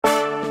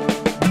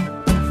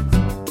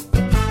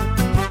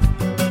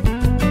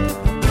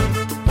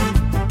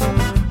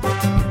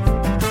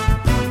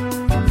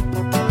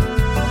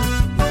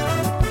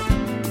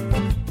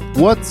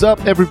What's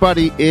up,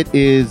 everybody? It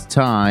is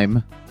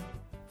time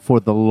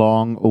for the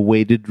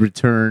long-awaited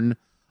return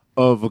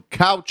of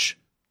Couch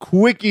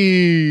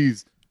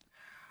Quickies.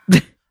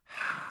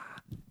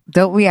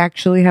 Don't we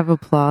actually have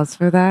applause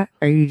for that?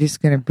 Or are you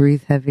just going to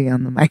breathe heavy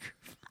on the microphone?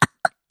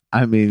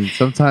 I mean,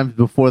 sometimes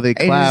before they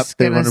clap,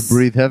 they want to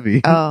breathe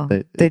heavy. Oh,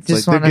 they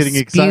just want to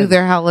spew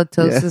their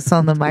halitosis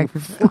on the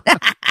microphone.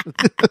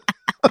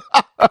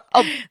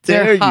 How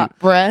dare Their hot you?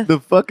 breath. The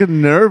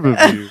fucking nerve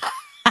of you.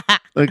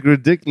 Like,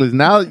 ridiculous.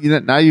 Now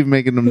you're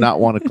making them not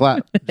want to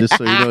clap. Just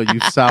so you know,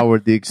 you've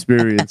soured the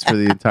experience for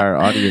the entire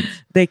audience.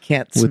 They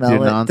can't with smell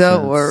your it. nonsense.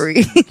 Don't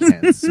worry.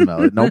 Can't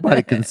smell it.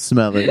 Nobody can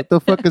smell it. What the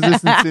fuck is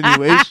this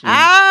insinuation?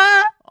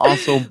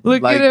 Also,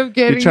 Look like, at him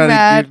getting you're trying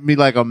mad. to give me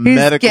like a He's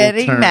medical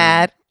getting term.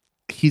 mad.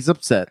 He's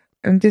upset.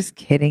 I'm just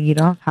kidding. You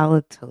don't have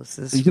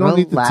halitosis. You don't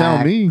need to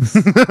tell me.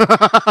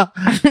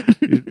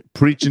 You're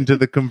preaching to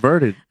the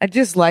converted. I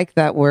just like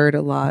that word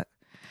a lot.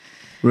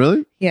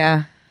 Really?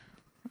 Yeah.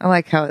 I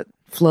like how it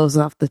flows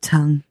off the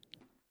tongue.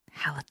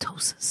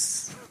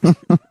 Halitosis.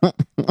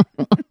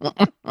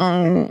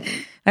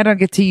 I don't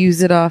get to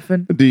use it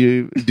often.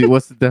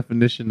 What's the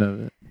definition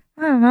of it?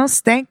 I don't know.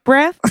 Stank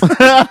breath?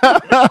 I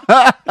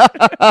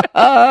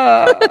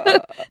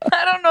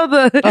don't know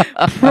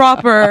the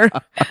proper.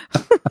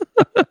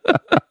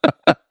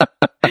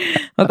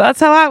 Well, that's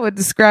how I would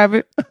describe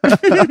it.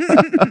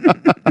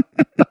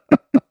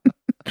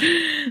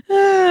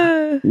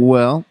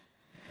 Well,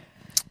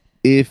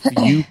 if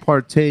you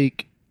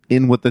partake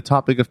in what the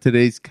topic of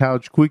today's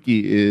Couch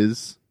Quickie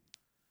is,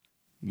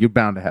 you're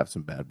bound to have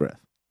some bad breath.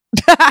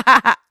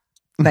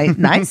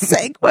 Nice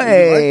segue. You like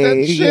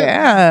that shit?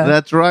 Yeah.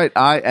 That's right.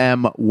 I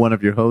am one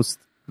of your hosts.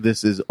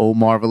 This is Oh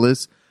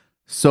Marvelous.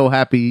 So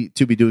happy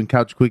to be doing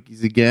Couch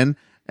Quickies again.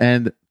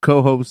 And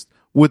co-host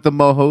with the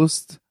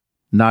mo-host,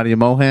 Nadia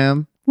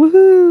Moham.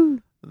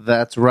 Woohoo.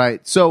 That's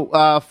right. So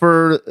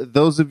for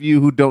those of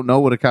you who don't know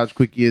what a Couch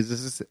Quickie is,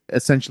 this is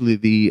essentially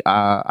the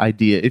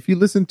idea. If you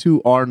listen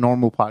to our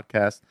normal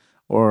podcast,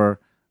 or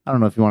I don't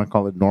know if you want to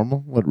call it normal,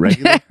 what,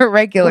 regular?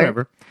 Regular.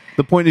 Whatever.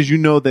 The point is, you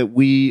know that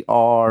we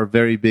are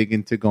very big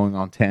into going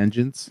on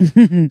tangents.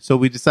 So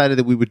we decided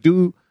that we would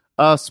do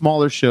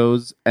smaller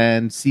shows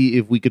and see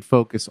if we could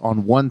focus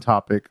on one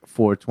topic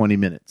for 20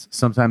 minutes.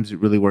 Sometimes it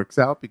really works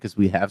out because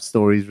we have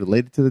stories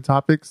related to the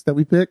topics that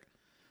we pick.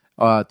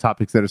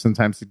 Topics that are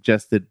sometimes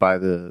suggested by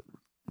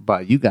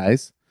you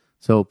guys.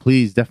 So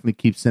please definitely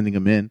keep sending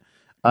them in.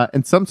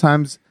 And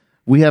sometimes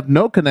we have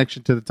no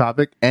connection to the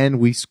topic and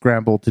we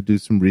scramble to do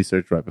some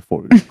research right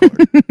before we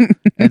record.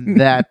 And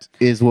that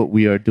is what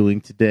we are doing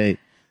today.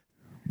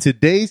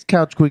 Today's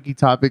Couch Quickie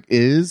topic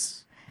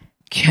is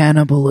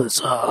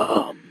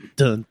cannibalism.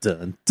 Dun,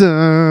 dun,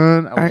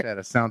 dun. I wish I had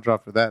a sound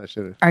drop for that. I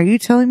should have. Are you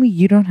telling me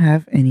you don't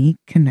have any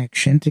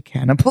connection to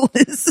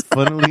cannibalism?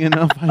 Funnily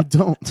enough, I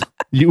don't.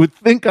 You would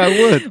think I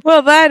would.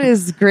 Well, that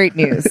is great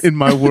news. In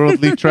my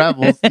worldly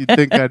travels, you'd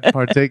think I'd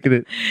partake in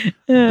it.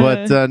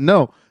 But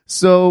no.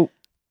 So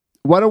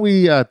why don't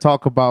we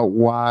talk about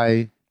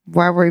why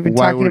we're even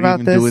talking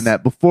about this? Doing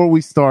that before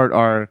we start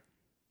our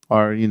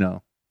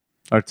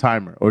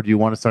timer? Or do you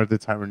want to start the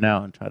timer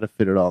now and try to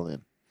fit it all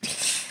in?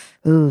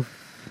 Ooh.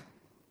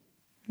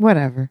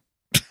 Whatever.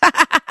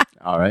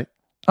 All right.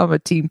 I'm a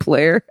team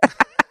player.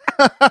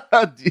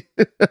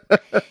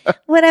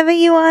 Whatever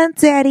you want,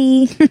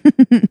 Daddy.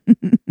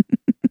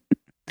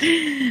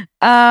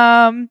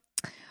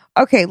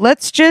 Okay,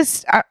 let's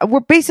just we're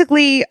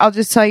basically, I'll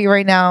just tell you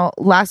right now,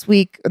 last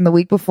week and the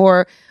week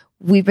before,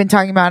 we've been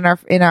talking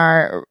about in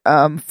our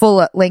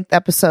full length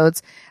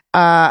episodes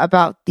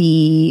about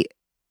the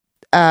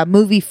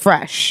movie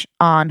Fresh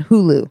on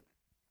Hulu.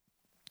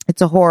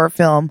 It's a horror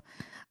film.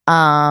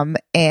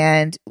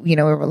 And we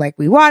were like,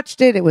 we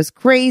watched it. It was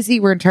crazy.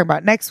 We're going to talk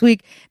about next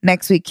week.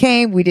 Next week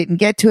came. We didn't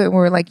get to it. And we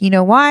were like, you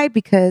know why?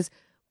 Because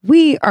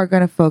we are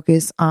going to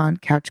focus on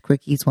Couch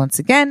Quickies once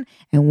again.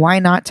 And why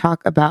not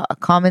talk about a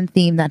common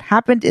theme that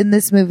happened in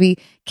this movie,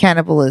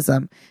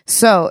 cannibalism.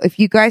 So if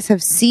you guys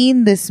have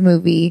seen this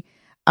movie,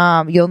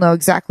 you'll know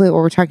exactly what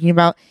we're talking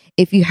about.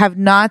 If you have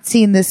not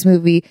seen this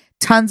movie,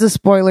 tons of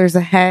spoilers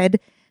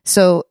ahead.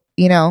 So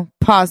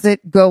pause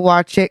it, go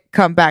watch it,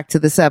 come back to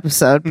this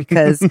episode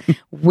because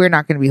we're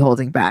not going to be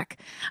holding back.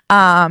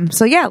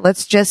 So yeah,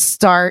 let's just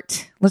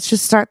start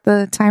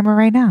the timer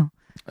right now.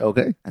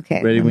 Okay.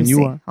 Okay. Ready when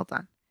you are. Hold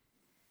on.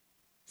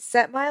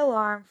 Set my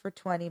alarm for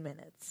 20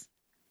 minutes.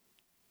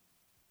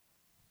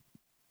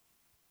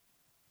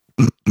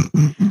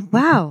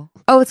 Wow.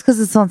 Oh, it's because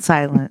it's on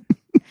silent.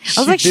 I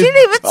was like, she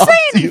didn't even say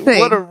anything.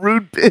 What a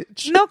rude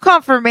bitch. No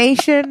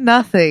confirmation,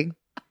 nothing.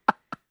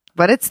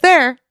 But it's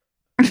there.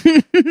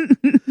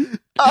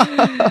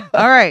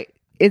 All right,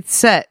 it's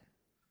set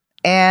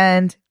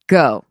and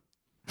go.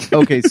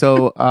 Okay,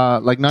 so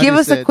like Nadia give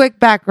us said, a quick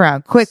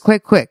background, quick.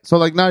 So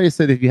like Nadia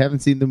said, if you haven't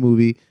seen the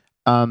movie,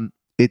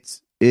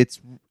 it's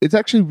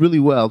actually really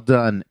well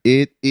done.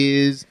 It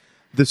is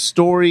the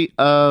story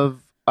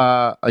of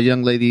a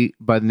young lady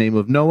by the name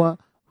of Noah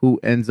who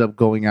ends up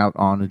going out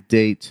on a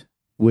date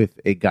with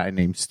a guy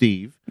named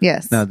Steve.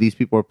 Yes. Now, these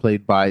people are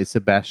played by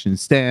Sebastian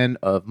Stan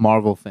of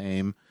Marvel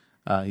fame.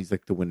 He's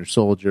like the Winter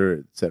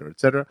Soldier, et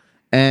cetera,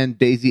 and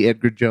Daisy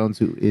Edgar Jones,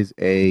 who is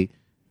a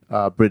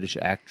British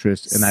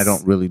actress, and I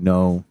don't really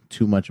know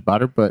too much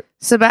about her, but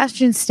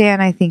Sebastian Stan,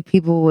 I think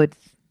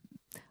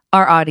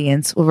our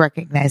audience will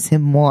recognize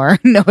him more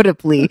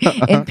notably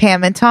in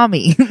Pam and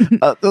Tommy.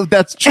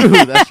 That's true.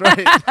 That's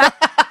right.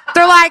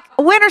 They're like,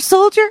 Winter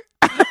Soldier?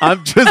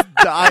 I'm just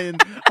dying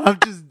to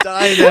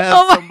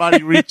have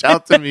somebody reach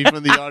out to me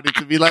from the audience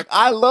and be like,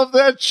 I love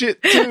that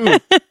shit too.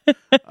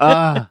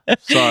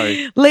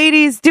 Sorry.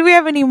 Ladies, do we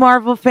have any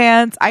Marvel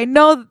fans? I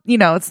know,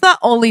 it's not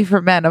only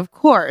for men, of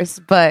course,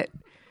 but,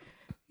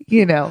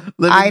 I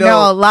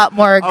know a lot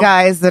more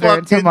guys that are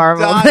into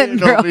Marvel than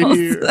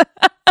girls.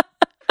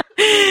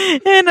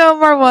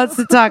 Omar wants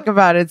to talk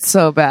about it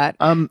so bad.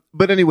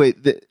 But anyway,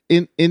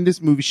 in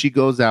this movie, she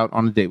goes out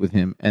on a date with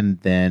him, and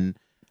then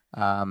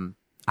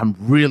I'm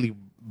really,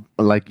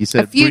 like you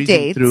said, a few breezing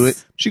dates through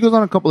it. She goes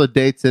on a couple of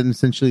dates, and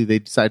essentially they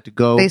decide to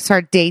go. They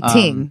start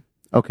dating.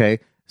 Okay.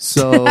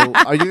 So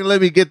are you going to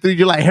let me get through?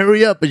 You're like,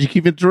 hurry up, but you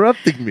keep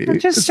interrupting me. I'm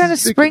just trying to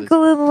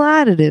sprinkle little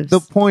additives. The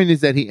point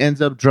is that he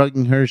ends up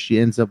drugging her. She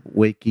ends up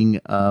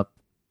waking up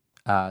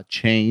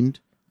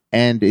chained,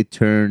 and it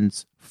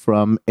turns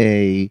from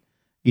a,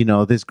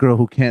 this girl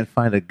who can't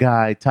find a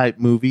guy type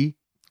movie.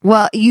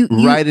 Well, you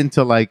right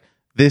into like,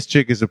 this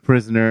chick is a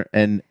prisoner,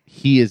 and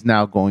he is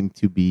now going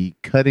to be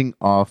cutting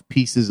off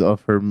pieces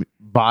of her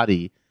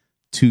body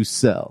to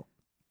sell.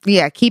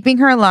 Yeah, keeping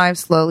her alive,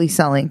 slowly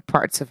selling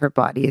parts of her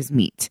body as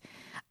meat.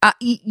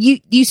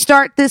 You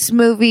start this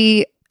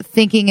movie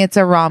thinking it's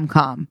a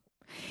rom-com,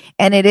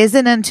 and it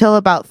isn't until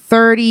about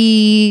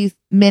 33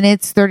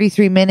 minutes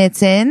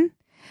in.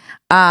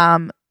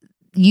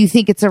 You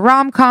think it's a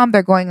rom-com.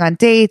 They're going on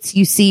dates.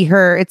 You see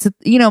her. It's,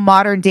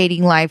 modern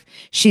dating life.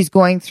 She's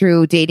going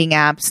through dating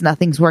apps.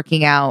 Nothing's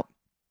working out.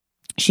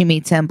 She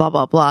meets him, blah,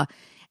 blah, blah.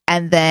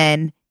 And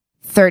then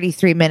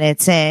 33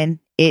 minutes in,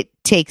 it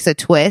takes a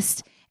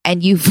twist,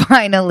 and you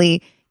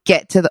finally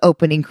get to the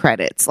opening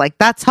credits. Like,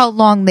 that's how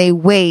long they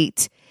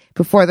wait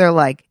before they're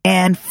like,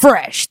 and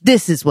fresh.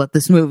 This is what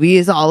this movie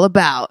is all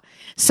about.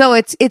 So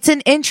it's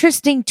an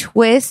interesting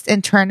twist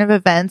and turn of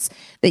events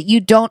that you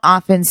don't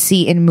often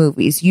see in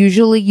movies.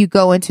 Usually you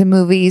go into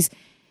movies,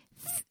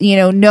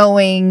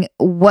 knowing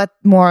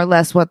more or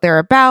less what they're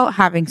about,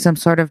 having some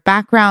sort of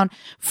background.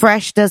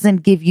 Fresh doesn't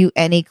give you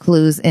any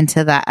clues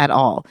into that at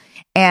all.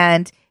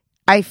 And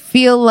I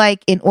feel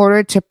like in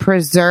order to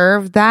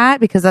preserve that,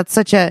 because that's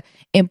such a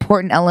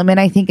important element,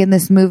 I think, in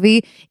this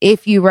movie,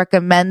 if you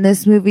recommend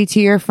this movie to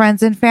your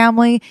friends and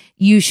family,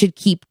 you should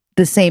keep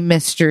the same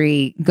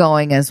mystery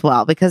going as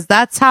well, because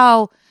that's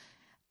how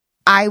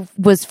I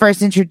was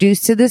first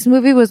introduced to this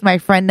movie. Was my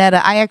friend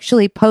Netta. I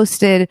actually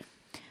posted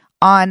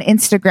on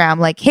Instagram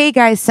like, hey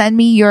guys, send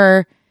me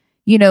your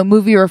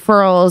movie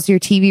referrals, your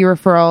TV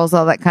referrals,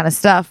 all that kind of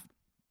stuff.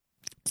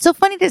 So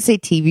funny to say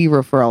TV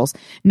referrals.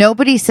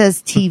 Nobody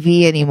says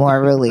TV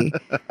anymore, really.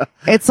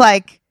 It's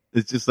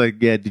just like,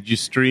 yeah, did you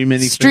stream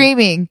anything?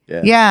 Streaming.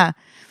 Yeah.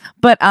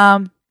 But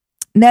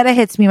Netta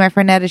hits me, my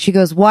friend Netta. She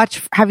goes,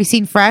 have you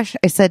seen Fresh?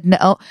 I said,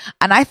 no.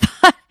 And I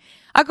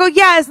go,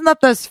 yeah, isn't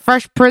that the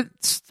Fresh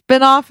Prince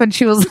spinoff? And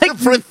she was like,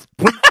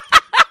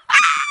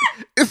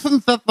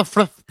 isn't that the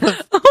Fresh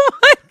Prince? Oh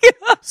my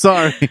God.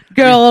 Sorry.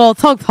 Get a little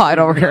tongue-tied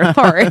over here.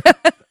 Sorry.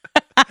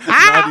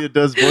 Nadia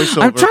does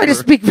voiceover. I'm trying to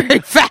speak very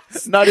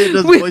fast. Nadia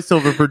does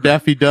voiceover for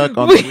Daffy Duck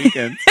on the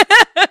weekends.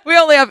 We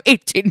only have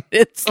 18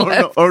 minutes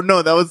left.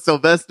 No, that was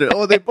Sylvester.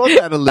 Oh, they both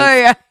had a list.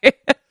 Oh, yeah.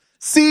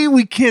 See,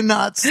 we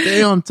cannot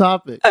stay on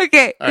topic.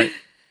 Okay. All right.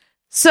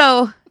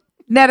 So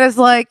Netta's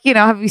like,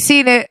 have you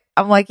seen it?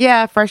 I'm like,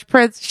 yeah, Fresh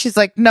Prince. She's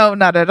like, no,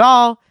 not at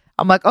all.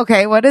 I'm like,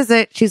 okay, what is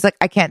it? She's like,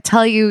 I can't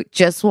tell you.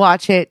 Just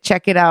watch it.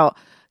 Check it out.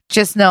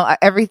 Just know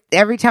every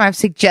time I've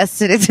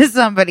suggested it to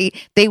somebody,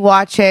 they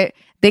watch it.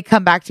 They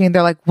come back to me and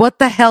they're like, what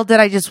the hell did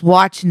I just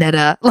watch,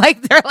 Netta?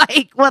 Like, they're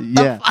like, what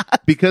the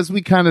fuck? Because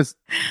we kind of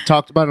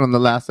talked about it on the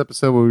last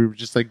episode where we were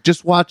just like,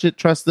 just watch it.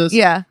 Trust us.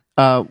 Yeah.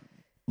 One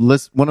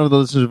of the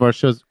listeners of our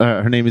shows,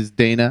 her name is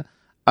Dana.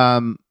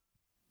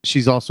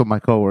 She's also my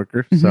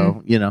coworker. Mm-hmm.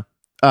 So,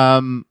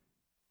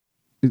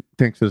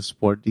 thanks for the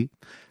support, D.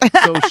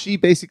 So she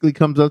basically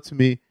comes up to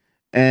me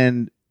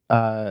and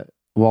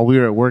while we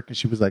were at work, and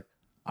she was like,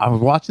 I was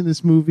watching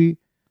this movie.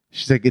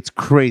 She's like, it's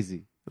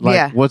crazy.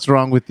 Like, what's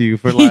wrong with you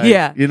for why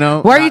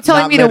are you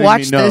telling me to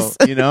watch this?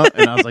 And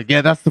I was like,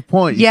 yeah, that's the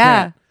point.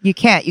 You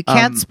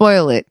can't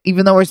spoil it,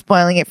 even though we're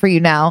spoiling it for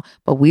you now,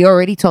 but we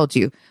already told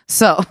you.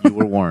 So you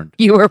were warned.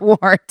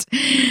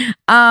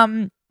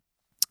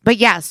 But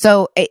yeah,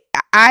 so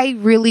I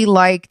really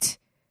liked,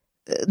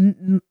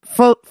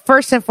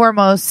 first and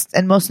foremost,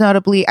 and most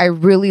notably, I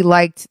really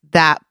liked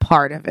that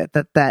part of it,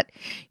 that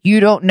you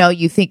don't know,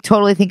 you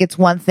totally think it's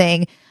one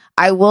thing.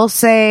 I will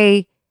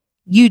say,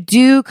 you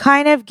do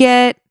kind of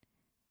get,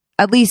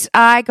 at least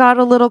I got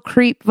a little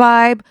creep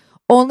vibe,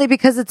 only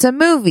because it's a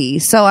movie.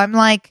 So I'm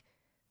like,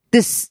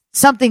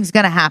 something's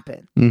going to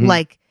happen. Mm-hmm.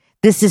 Like,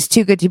 this is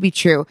too good to be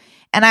true.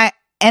 And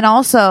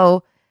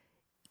also,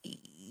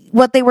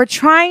 what they were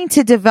trying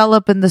to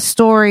develop in the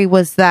story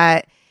was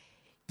that,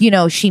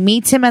 she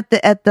meets him at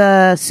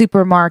the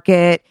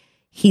supermarket.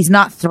 He's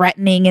not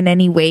threatening in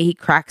any way. He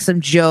cracks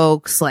some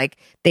jokes. Like,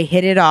 they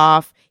hit it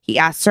off. He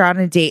asks her on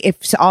a date.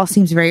 It all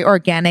seems very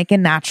organic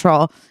and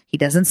natural. He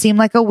doesn't seem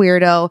like a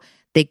weirdo.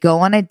 They go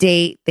on a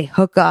date. They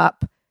hook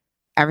up.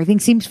 Everything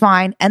seems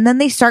fine. And then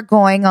they start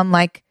going on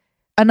like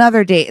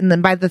another date. And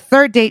then by the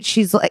third date,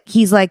 he's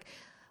like,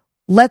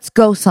 let's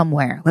go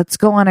somewhere. Let's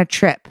go on a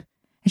trip.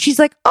 And she's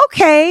like,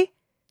 okay.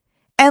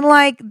 And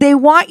like, they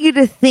want you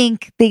to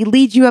think, they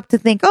lead you up to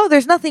think, oh,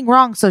 there's nothing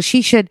wrong, so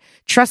she should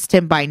trust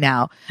him by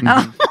now.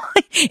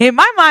 Mm-hmm. In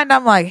my mind,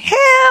 I'm like,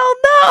 hell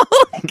no.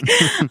 Like,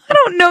 I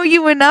don't know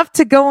you enough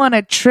to go on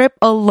a trip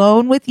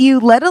alone with you,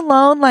 let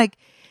alone like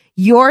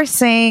you're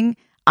saying,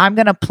 I'm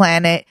going to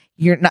plan it.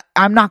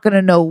 I'm not going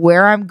to know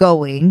where I'm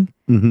going.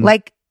 Mm-hmm.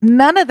 Like,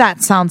 none of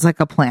that sounds like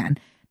a plan.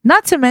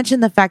 Not to mention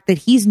the fact that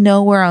he's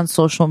nowhere on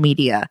social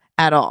media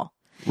at all.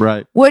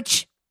 Right.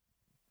 Which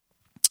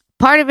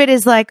part of it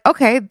is like,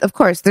 okay, of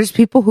course, there's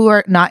people who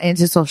are not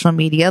into social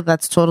media.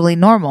 That's totally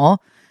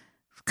normal,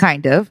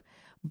 kind of.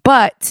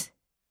 But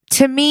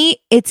to me,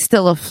 it's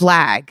still a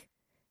flag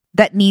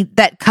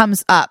that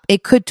comes up.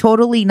 It could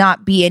totally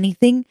not be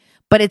anything,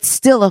 but it's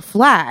still a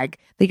flag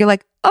that you're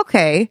like,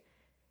 okay,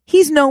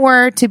 he's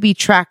nowhere to be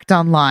tracked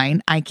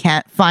online. I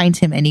can't find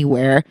him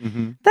anywhere.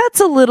 Mm-hmm. That's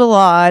a little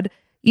odd.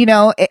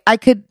 I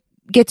could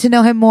get to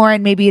know him more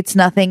and maybe it's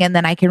nothing and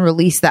then I can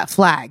release that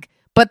flag.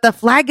 But the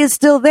flag is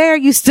still there.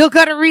 You still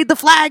got to read the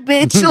flag,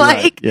 bitch. Like,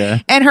 right, yeah.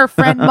 And her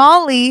friend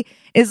Molly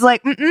is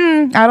like, I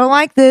don't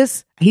like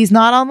this. He's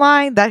not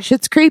online. That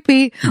shit's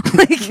creepy.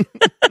 Like,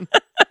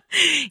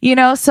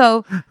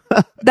 so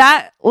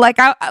that, like,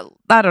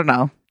 I don't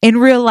know. In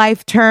real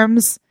life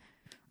terms,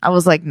 I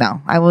was like,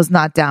 no, I was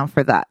not down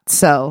for that.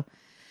 So,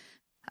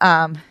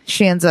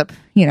 she ends up,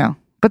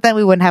 but then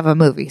we wouldn't have a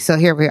movie. So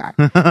here we are.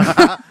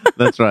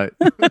 That's right.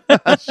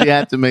 She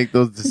had to make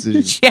those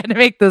decisions.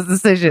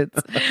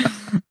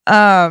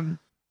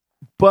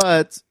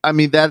 But I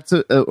mean, that's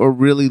a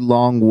really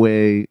long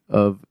way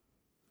of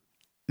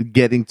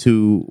getting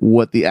to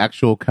what the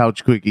actual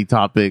couch quickie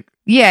topic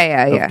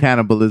of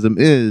cannibalism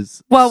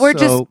is. Well, we're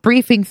just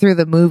briefing through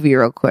the movie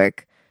real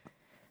quick.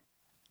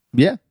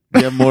 Yeah. Do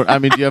you have more? I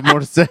mean, do you have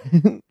more to say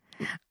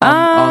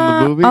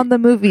on the movie? On the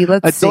movie,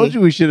 let's see. I told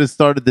you we should have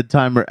started the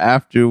timer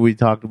after we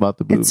talked about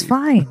the movie. It's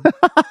fine.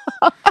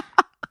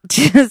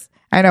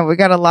 I know we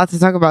got a lot to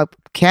talk about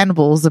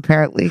cannibals.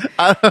 Apparently,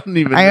 I don't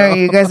even. I know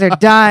you guys are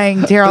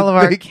dying to hear all of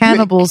our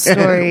cannibal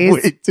stories.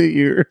 Wait to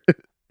hear.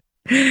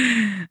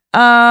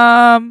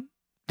 I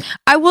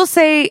will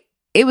say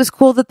it was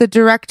cool that the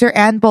director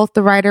and both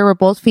the writer were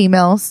both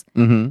females.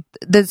 Mm-hmm.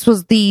 This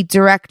was the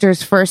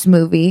director's first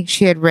movie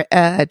she had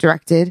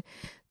directed.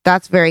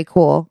 That's very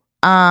cool.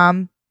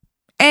 And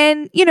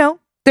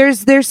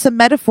there's some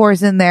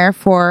metaphors in there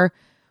for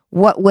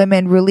what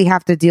women really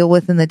have to deal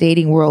with in the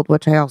dating world,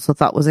 which I also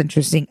thought was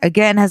interesting.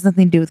 Again, has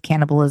nothing to do with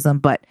cannibalism,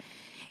 but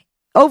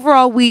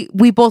overall, we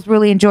both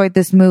really enjoyed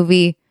this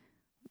movie.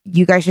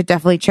 You guys should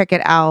definitely check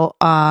it out.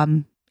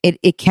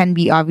 It can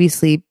be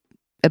obviously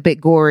a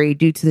bit gory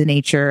due to the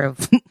nature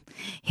of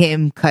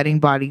him cutting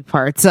body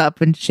parts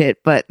up and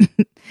shit, but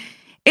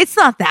it's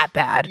not that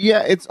bad.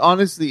 Yeah,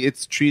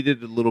 it's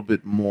treated a little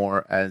bit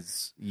more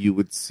as you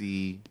would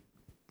see.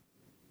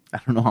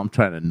 I don't know how I'm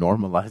trying to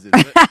normalize it,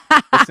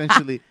 but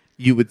essentially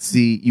you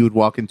would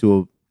walk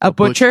into a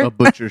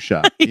butcher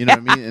shop. You know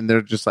what I mean? And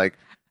they're just like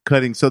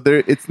cutting. So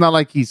it's not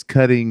like he's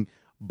cutting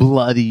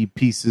bloody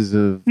pieces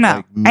of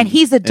like, meat. And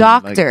he's a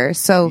doctor,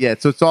 so yeah,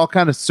 so it's all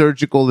kind of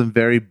surgical and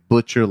very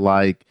butcher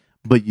like,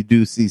 but you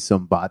do see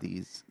some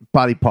body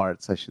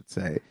parts, I should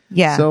say.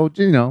 Yeah. So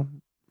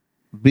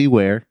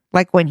beware.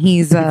 Like when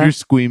he's if you're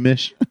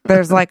squeamish,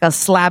 there's like a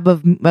slab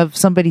of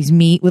somebody's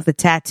meat with a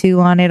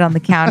tattoo on it on the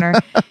counter,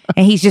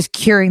 and he's just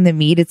curing the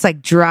meat. It's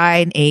like dry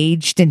and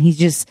aged, and he's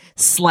just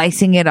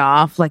slicing it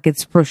off like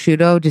it's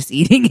prosciutto, just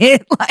eating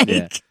it.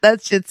 Like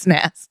that shit's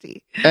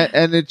nasty.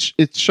 And it's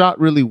shot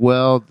really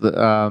well.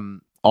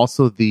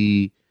 Also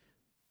they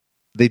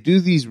do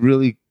these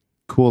really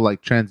cool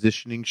like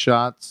transitioning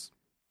shots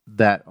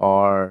that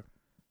are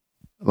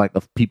like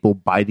of people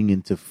biting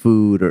into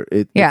food, or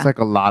it's like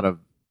a lot of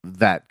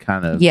that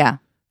kind of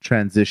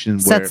transition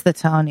sets the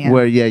tone.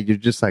 Where you're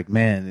just like,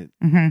 man,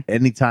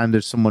 anytime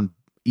there's someone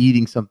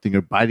eating something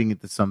or biting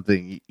into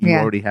something, you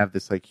already have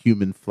this like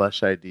human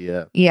flesh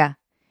idea. Yeah,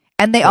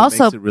 and they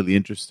also makes it really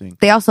interesting.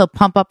 They also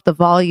pump up the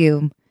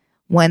volume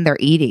when they're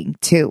eating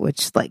too,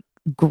 which like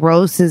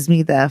grosses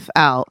me the F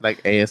out.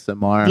 Like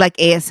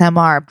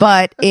ASMR,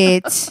 but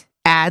it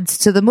adds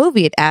to the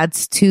movie. It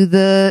adds to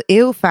the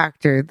ew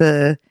factor,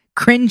 the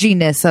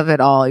cringiness of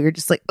it all. You're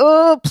just like,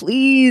 oh,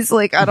 please,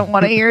 like I don't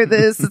want to hear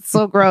this. It's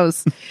so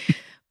gross.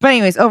 But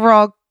anyways,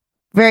 overall,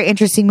 very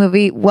interesting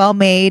movie, well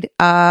made.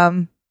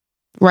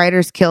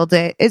 Writers killed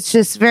it. It's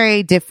just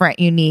very different,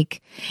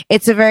 unique.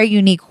 It's a very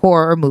unique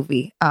horror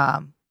movie.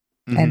 And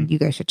you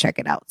guys should check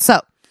it out.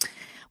 So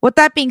with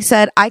that being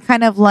said, I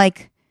kind of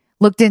like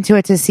looked into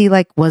it to see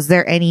like, was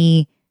there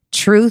any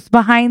truth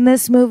behind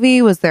this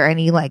movie? Was there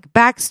any like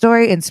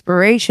backstory,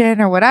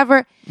 inspiration, or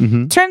whatever?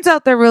 Turns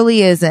out there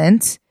really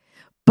isn't.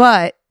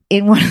 But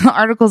in one of the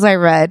articles I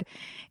read,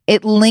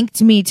 it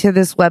linked me to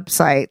this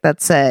website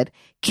that said,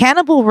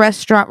 cannibal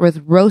restaurant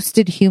with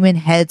roasted human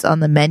heads on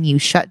the menu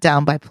shut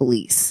down by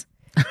police.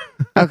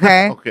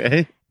 Okay.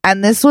 Okay.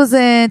 And this was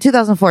in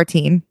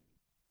 2014.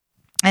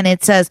 And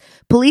it says,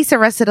 police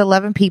arrested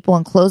 11 people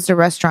and closed a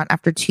restaurant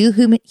after two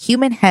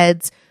human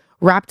heads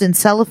wrapped in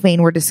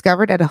cellophane were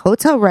discovered at a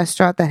hotel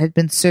restaurant that had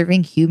been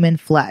serving human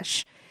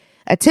flesh.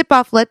 A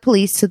tip-off led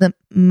police to the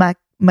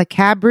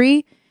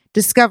macabre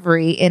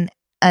discovery in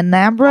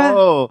Anambra.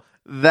 Oh,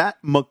 that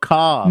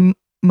macabre.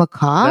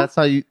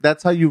 Macabre?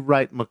 That's how you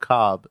write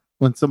macabre.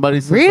 When somebody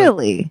says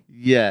Really? like,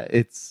 yeah,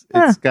 it's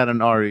got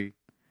an R-E.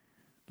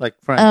 Like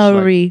French.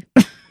 Ari.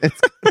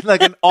 It's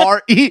like an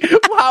R-E.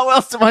 How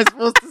else am I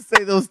supposed to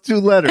say those two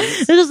letters?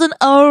 It's just an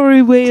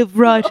Ari way of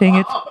writing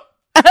it.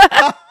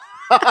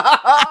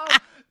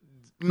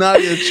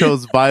 Nadia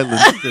chose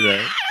violence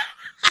today.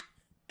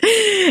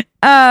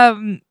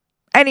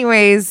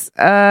 Anyways,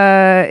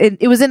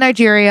 it was in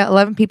Nigeria.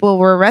 11 people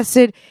were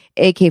arrested.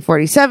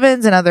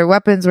 AK-47s and other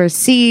weapons were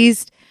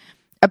seized.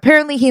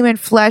 Apparently, human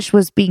flesh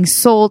was being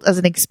sold as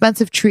an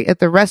expensive treat at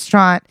the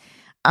restaurant.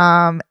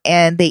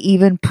 And they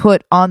even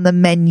put on the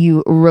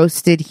menu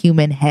roasted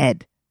human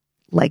head.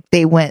 Like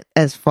they went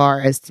as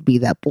far as to be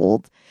that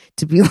bold,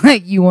 to be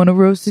like, you want a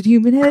roasted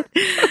human head?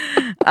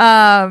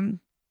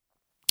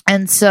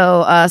 And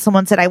so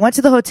someone said, I went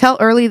to the hotel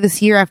early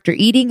this year after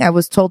eating. I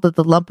was told that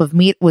the lump of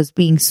meat was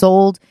being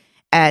sold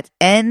at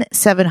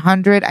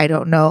N700. I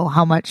don't know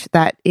how much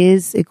that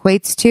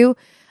equates to,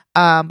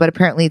 but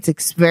apparently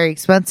it's very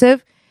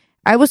expensive.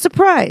 I was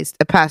surprised,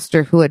 a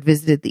pastor who had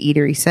visited the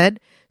eatery said.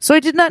 So I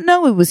did not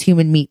know it was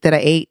human meat that I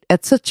ate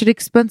at such an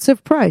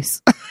expensive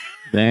price.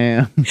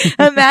 Damn.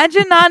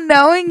 Imagine not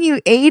knowing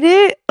you ate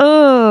it.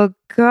 Oh,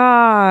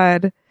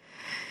 God.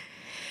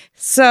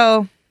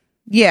 So,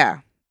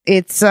 yeah.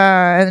 It's,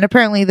 and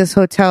apparently this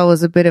hotel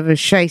was a bit of a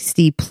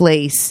shisty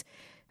place.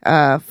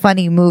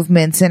 Funny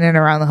movements in and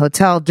around the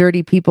hotel,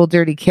 dirty people,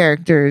 dirty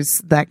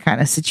characters, that kind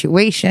of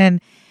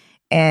situation.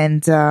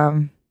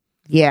 And,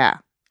 yeah.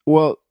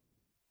 Well,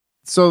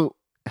 so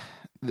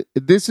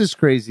this is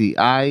crazy.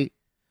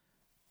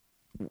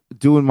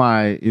 Doing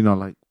my,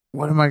 like,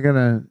 what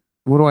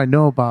do I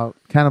know about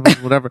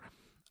cannibals, whatever.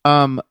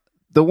 The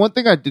one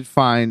thing I did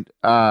find,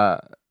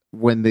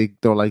 when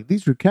they're like,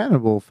 these are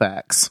cannibal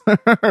facts or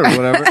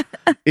whatever,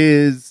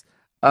 is,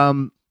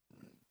 when,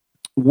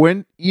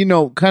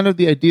 kind of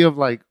the idea of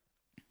like,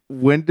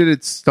 when did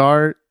it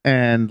start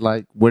and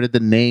like, where did the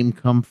name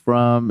come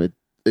from,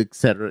 et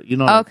cetera,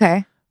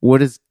 Okay. Where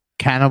does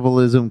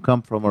cannibalism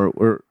come from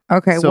or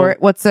Okay, so,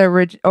 what's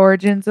the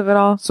origins of it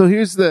all? So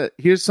here's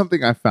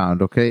something I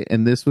found, okay,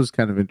 and this was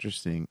kind of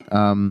interesting.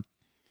 I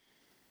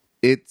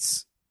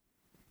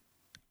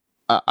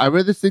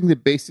read this thing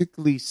that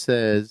basically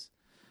says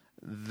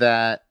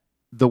that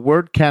the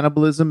word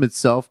cannibalism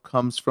itself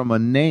comes from a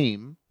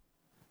name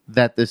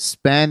that the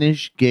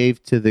Spanish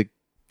gave to the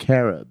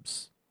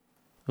Caribs.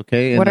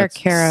 Okay, and what are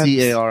Caribs?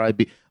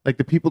 Carib, like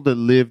the people that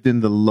lived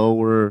in the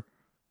lower,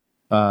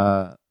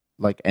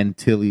 like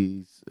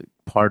Antilles,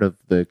 part of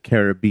the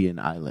Caribbean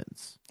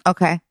islands.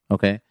 Okay.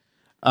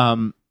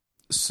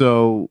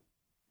 So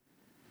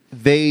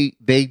they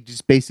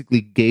just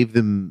basically gave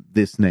them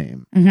this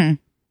name.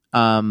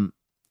 Mm-hmm.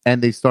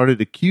 And they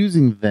started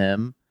accusing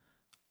them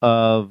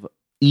of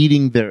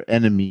eating their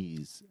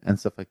enemies and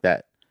stuff like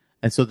that.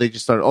 And so they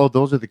just started,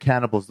 those are the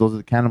cannibals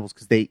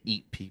because they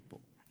eat people.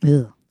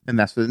 Ew. And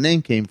that's where the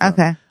name came from.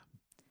 Okay.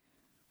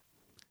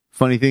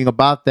 Funny thing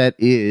about that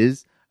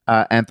is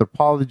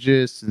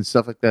anthropologists and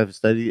stuff like that have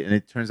studied, and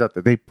it turns out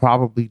that they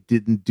probably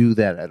didn't do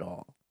that at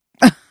all.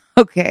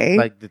 Okay.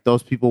 Like that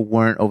those people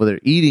weren't over there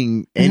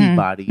eating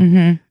anybody.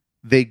 Mm-hmm.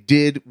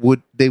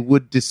 They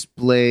would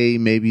display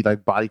maybe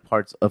like body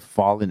parts of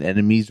fallen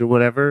enemies or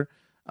whatever.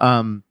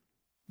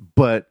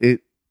 But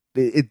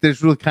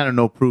there's really kind of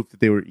no proof that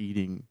they were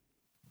eating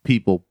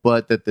people,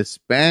 but that the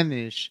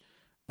Spanish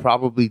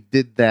probably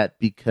did that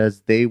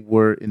because they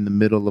were in the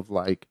middle of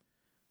like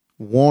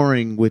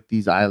warring with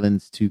these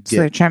islands to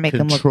get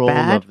control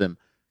of them.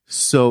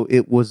 So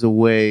it was a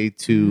way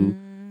to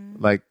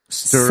like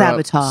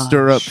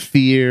stir up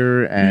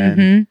fear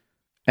and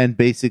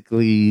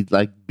basically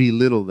like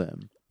belittle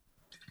them.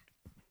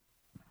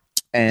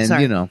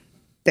 And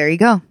there you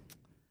go.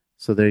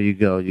 So there you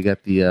go. You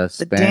got the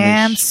Spanish,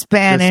 damn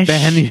Spanish, the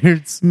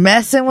Spaniards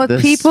messing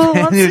with people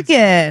once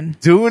again,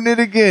 doing it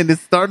again.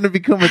 It's starting to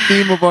become a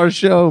theme of our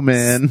show,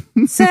 man.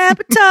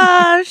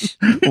 Sabotage.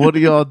 What are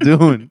y'all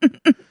doing?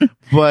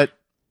 But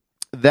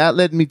that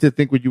led me to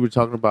think what you were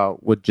talking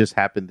about, what just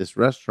happened, this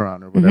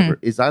restaurant or whatever,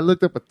 is I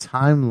looked up a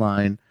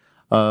timeline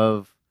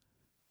of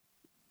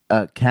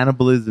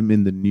cannibalism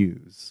in the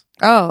news.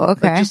 Oh,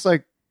 okay. Like, just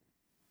like,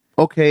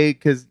 okay,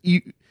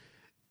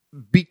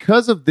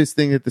 because of this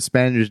thing that the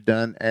Spaniards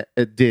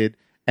did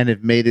and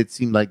have made it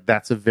seem like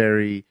that's a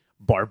very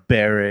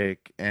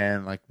barbaric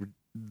and like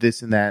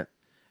this and that,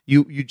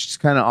 you just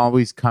kind of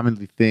always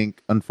commonly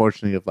think,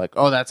 unfortunately, of like,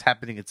 oh, that's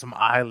happening in some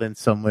island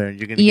somewhere, and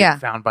you're gonna Yeah.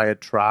 get found by a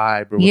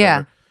tribe or whatever.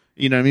 Yeah.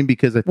 You know what I mean?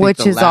 Because I think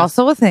Which is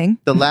also a thing.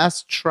 the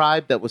last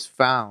tribe that was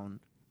found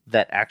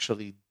that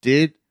actually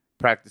did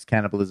practice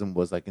cannibalism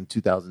was like in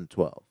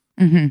 2012.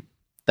 Mm-hmm.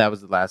 That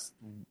was the last,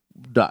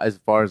 as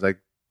far as like,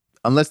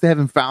 unless they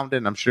haven't found it,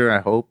 and I'm sure, I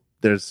hope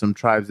there's some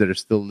tribes that are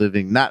still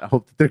living, not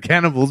hope that they're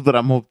cannibals, but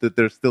I'm hope that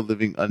they're still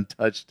living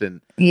untouched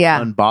and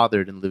Yeah.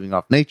 unbothered and living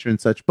off nature and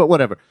such, but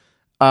whatever.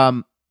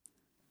 And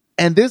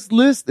this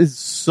list is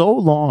so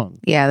long.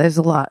 Yeah, there's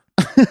a lot.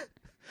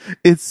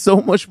 It's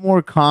so much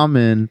more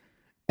common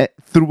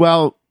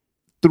throughout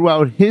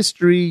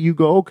history. You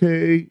go,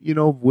 okay,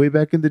 way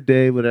back in the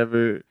day,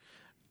 whatever.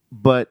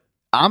 But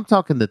I'm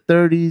talking the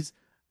 30s,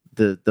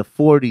 the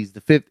 40s,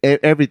 the 50s,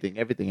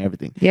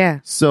 everything. Yeah.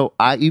 So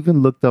I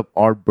even looked up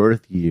our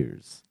birth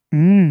years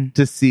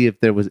to see if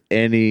there was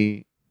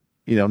any,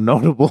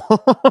 notable.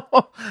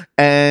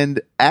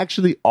 And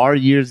actually, our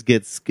years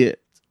get skipped.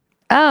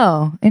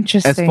 Oh,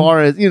 interesting. As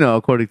far as,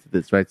 according to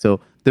this, right? So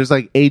there's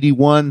like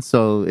 81,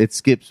 so it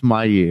skips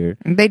my year.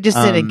 They just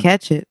didn't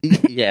catch it.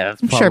 Yeah,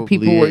 that's I'm sure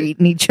people were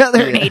eating each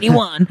other in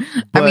 81.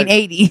 I mean,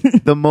 80.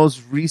 The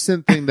most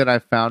recent thing that I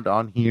found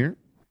on here,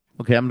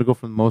 okay, I'm going to go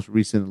from the most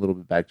recent a little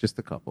bit back, just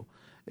a couple.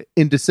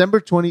 In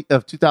December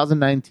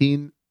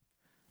 2019,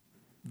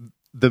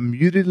 the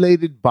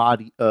mutilated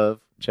body of,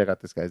 check out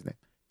this guy's name,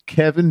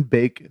 Kevin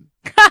Bacon.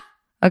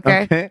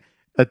 Okay.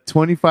 A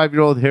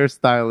 25-year-old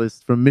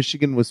hairstylist from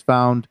Michigan was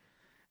found.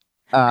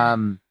 He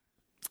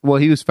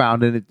was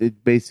found, and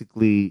it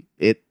basically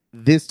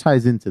this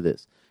ties into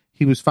this.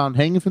 He was found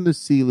hanging from the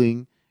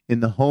ceiling in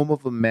the home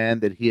of a man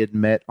that he had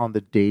met on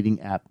the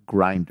dating app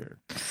Grindr.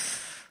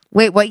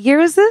 Wait, what year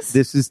was this?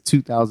 This is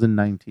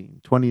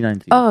 2019.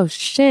 Oh,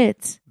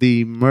 shit.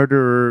 The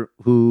murderer,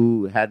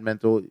 who had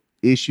mental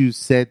issues,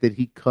 said that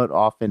he cut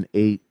off and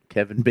ate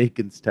Kevin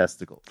Bacon's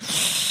testicle.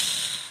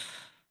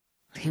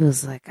 He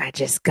was like, I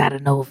just got to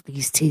know if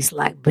these taste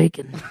like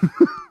bacon.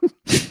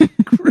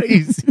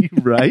 Crazy,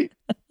 right?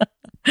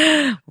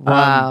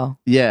 Wow.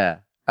 Yeah.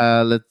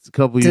 Let's a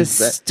couple years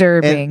back.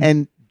 Disturbing.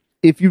 And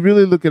if you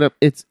really look it up,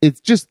 it's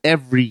just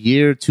every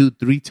year,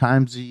 2-3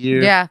 times a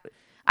year. Yeah.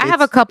 I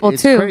have a couple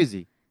too.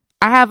 Crazy.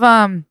 I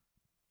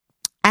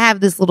have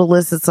this little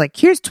list that's like,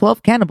 here's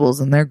 12 cannibals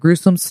and their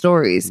gruesome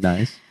stories.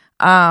 Nice.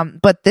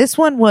 But this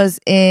one was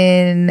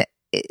in,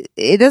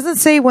 it doesn't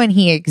say when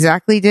he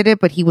exactly did it,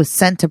 but he was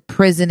sent to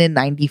prison in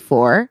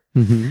 94.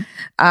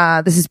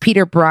 Mm-hmm. This is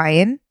Peter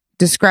Bryan,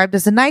 described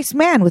as a nice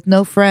man with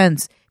no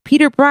friends.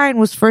 Peter Bryan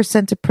was first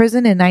sent to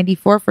prison in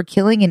 94 for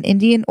killing an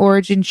Indian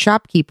origin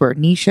shopkeeper,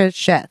 Nisha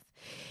Sheth.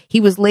 He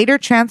was later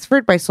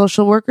transferred by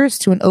social workers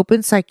to an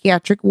open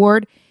psychiatric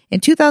ward in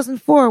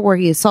 2004, where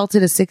he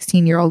assaulted a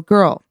 16-year-old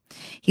girl.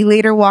 He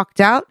later walked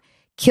out,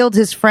 killed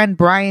his friend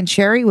Brian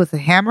Cherry with a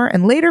hammer,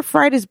 and later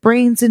fried his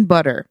brains in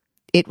butter.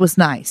 It was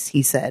nice,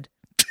 he said.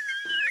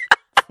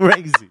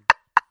 Crazy.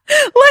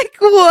 Like,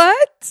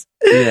 what?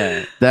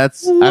 Yeah,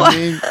 that's, What? I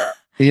mean,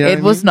 you know It what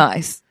I was mean?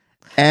 nice.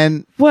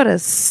 And What a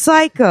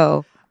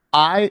psycho.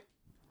 I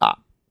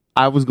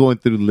was going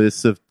through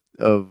lists of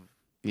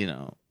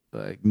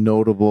like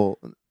notable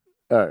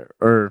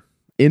or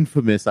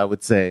infamous, I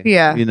would say.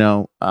 Yeah.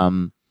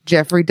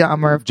 Jeffrey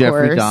Dahmer, of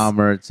Jeffrey course.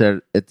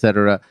 Dahmer, et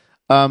cetera.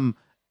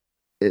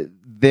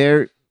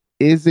 There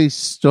is a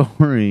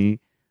story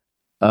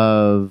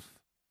of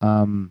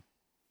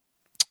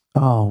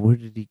where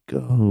did he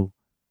go?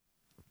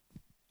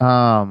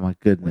 Oh my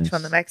goodness. Which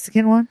one, the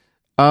Mexican one?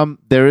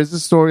 There is a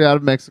story out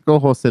of Mexico,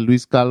 Jose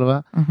Luis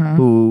Calva,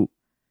 who,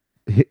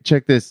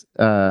 check this,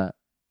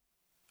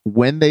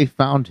 when they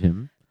found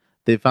him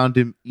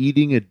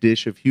eating a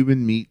dish of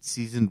human meat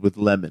seasoned with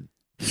lemon.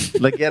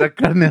 Like, era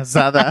carne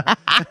asada.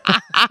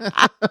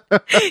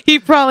 He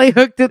probably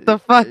hooked it the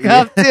fuck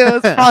up too. It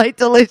was probably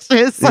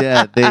delicious.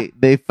 Yeah,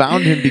 they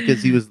found him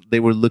because they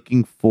were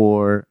looking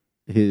for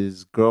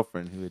his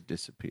girlfriend who had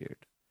disappeared.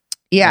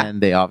 Yeah. And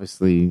they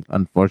obviously,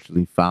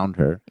 unfortunately, found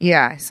her.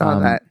 Yeah, I saw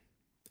that.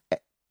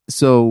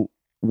 So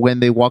when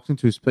they walked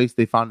into his place,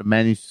 they found a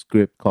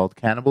manuscript called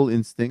Cannibal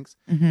Instincts,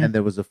 and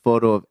there was a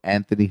photo of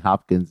Anthony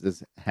Hopkins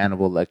as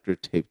Hannibal Lecter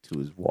taped to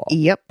his wall.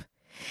 Yep.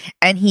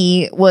 And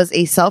he was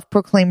a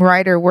self-proclaimed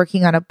writer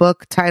working on a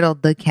book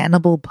titled The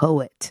Cannibal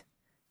Poet.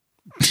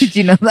 Did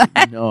you know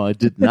that? No, I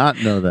did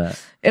not know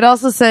that. It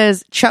also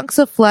says chunks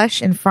of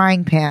flesh in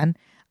frying pan,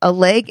 a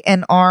leg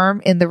and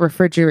arm in the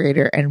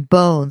refrigerator, and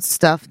bones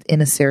stuffed in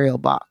a cereal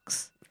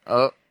box.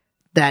 Oh,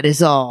 That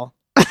is all.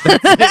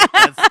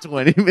 that's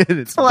 20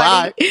 minutes. 20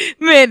 Bye.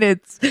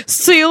 minutes.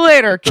 See you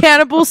later.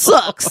 Cannibal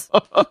sucks.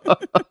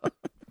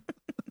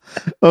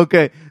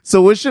 Okay,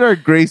 so what should our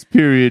grace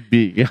period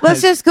be, guys?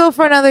 Let's just go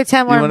for another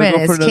 10 more wanna go for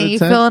minutes. another Can you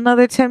 10? fill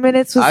another 10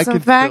 minutes with I some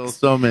can facts? fill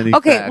so many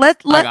Okay, facts.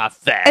 let I got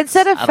facts.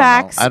 instead of I don't know.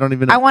 facts, I don't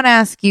even know. I want to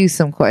ask you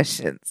some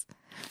questions.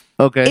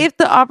 Okay. If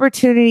the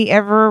opportunity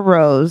ever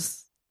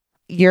arose,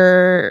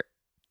 you're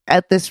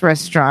at this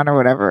restaurant or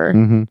whatever,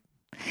 Mhm.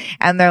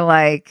 and they're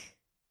like,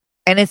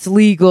 and it's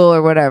legal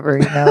or whatever,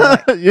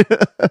 like, Yeah.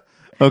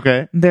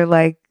 Okay. they're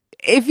like,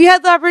 If you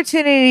had the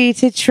opportunity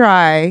to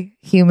try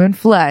human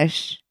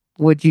flesh,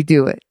 would you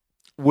do it?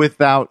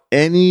 Without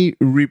any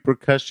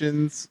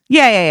repercussions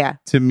Yeah.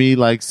 to me,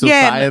 like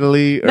Yeah,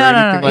 societally or no,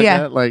 anything like yeah.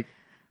 that? Like,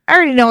 I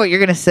already know what you're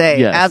going to say.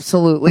 Yes.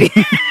 Absolutely.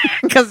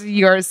 Because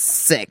you're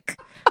sick.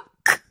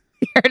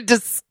 You're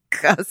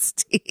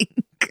disgusting.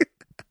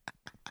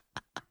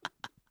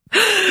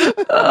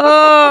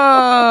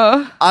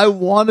 Oh. I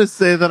want to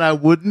say that I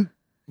wouldn't,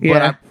 but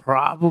Yeah. I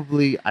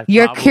probably.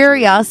 Your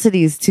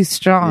curiosity is too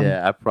strong.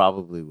 Yeah, I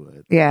probably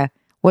would. Yeah.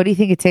 What do you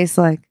think it tastes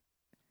like?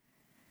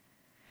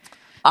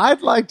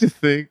 I'd like to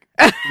think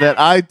that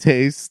I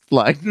taste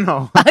like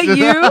no.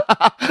 You?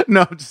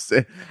 No, I'm just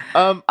saying.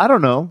 I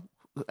don't know.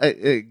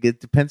 It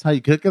depends how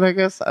you cook it. I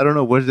guess I don't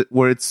know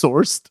where it's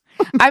sourced.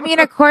 I mean,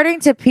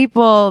 according to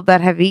people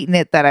that have eaten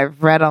it that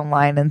I've read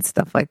online and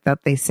stuff like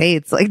that, they say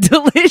it's like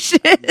delicious.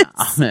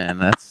 Oh, man,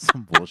 that's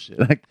some bullshit.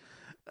 Like,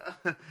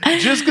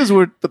 just because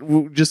we're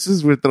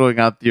throwing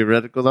out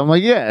theoreticals, I'm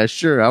like, yeah,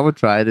 sure, I would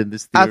try it in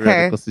this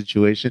theoretical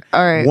situation.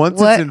 All right.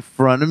 Once it's in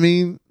front of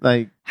me,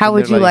 like, how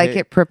would you like hey,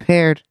 it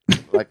prepared?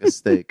 like a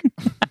steak.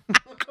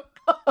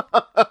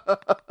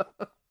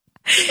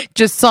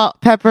 Just salt,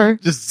 pepper,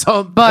 Just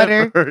salt,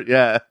 butter. pepper.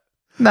 Yeah.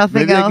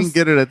 nothing Maybe else. I can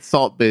get it at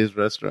Salt-Based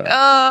Restaurant.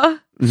 Uh,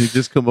 You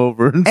just come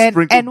over and and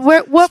sprinkle. and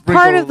what part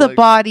sprinkle, of the like-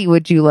 body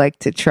would you like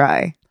to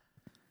try?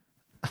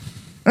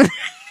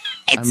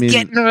 It's mean,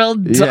 getting real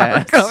Yeah,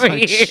 dark it's over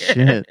like, here.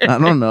 shit. I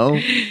don't know.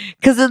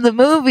 Because in the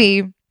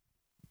movie,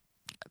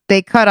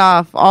 they cut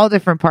off all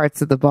different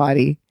parts of the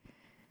body.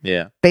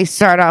 Yeah. They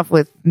start off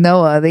with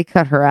Noah. They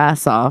cut her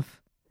ass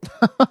off.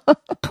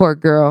 Poor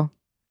girl.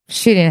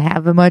 She didn't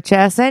have much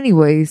ass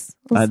anyways.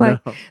 I It's know.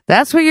 like,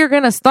 that's where you're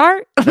going to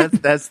start?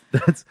 That's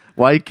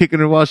why are you kicking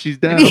her while she's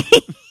down?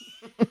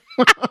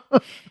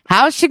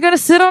 How's she going to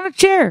sit on a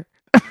chair?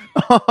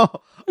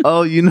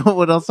 Oh, you know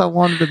what else I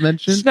wanted to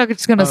mention? She's not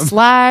just going to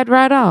slide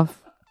right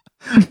off.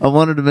 I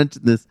wanted to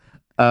mention this.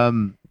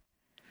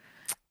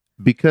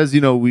 Because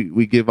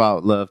we give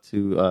out love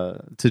to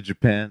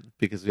Japan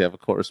because we have a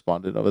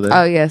correspondent over there.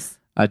 Oh, yes.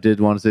 I did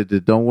want to say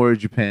that don't worry,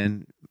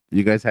 Japan.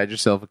 You guys had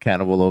yourself a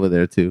cannibal over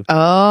there too.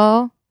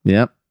 Oh.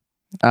 Yep.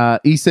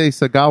 Issei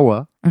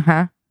Sagawa,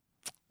 Uh-huh.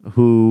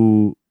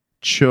 who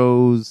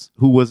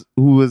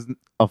was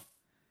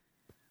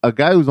a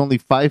guy who's only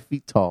 5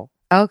 feet tall,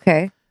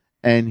 Okay.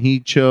 and he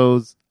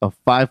chose a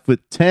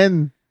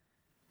 5'10"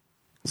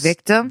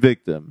 Victim?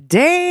 Victim.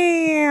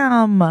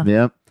 Damn.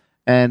 Yep.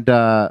 And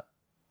took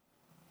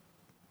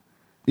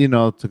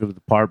her to the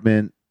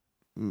apartment,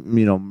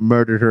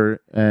 murdered her,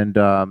 and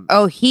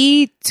Oh,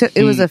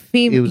 it was a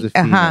female. It was a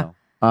female.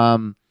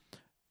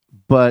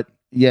 But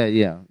yeah,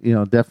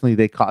 definitely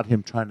they caught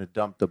him trying to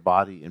dump the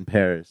body in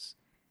Paris.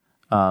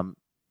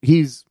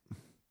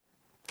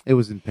 It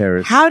was in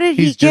Paris. How did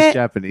he He's get- just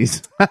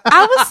Japanese.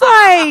 I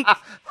was like,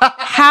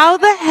 how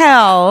the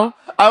hell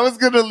I was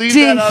gonna leave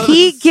Did that out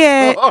he of the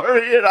get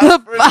story, and I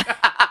forgot.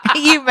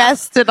 you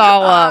messed it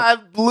all up? I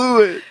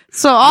blew it.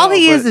 So all No,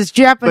 he but- is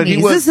Japanese. but he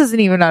was- This isn't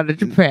even out of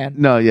Japan.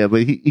 No, yeah,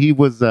 but he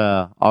was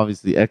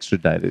obviously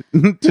extradited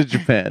to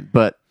Japan.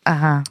 But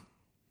Uh-huh.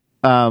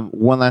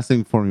 one last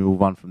thing before we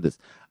move on from this.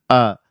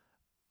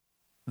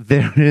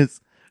 There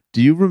is.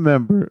 Do you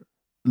remember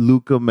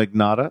Luca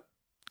Magnotta?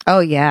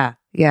 Oh, yeah.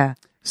 Yeah.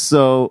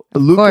 So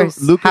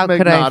course. Luca How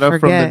could I Magnotta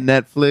from the forget?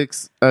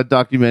 Netflix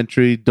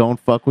documentary "Don't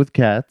Fuck with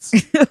Cats,"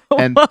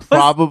 and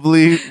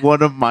probably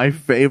one of my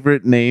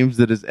favorite names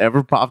that has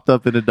ever popped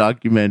up in a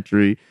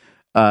documentary,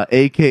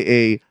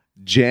 aka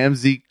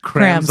Jamsey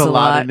crams a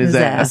lot in his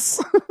ass.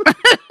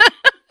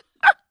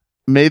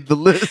 Made the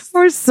list.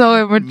 We're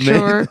so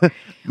immature.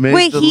 Made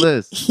Wait, the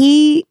list.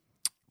 he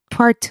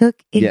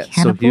partook in Yeah. So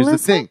cannibalism? here's the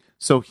thing.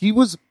 So he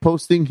was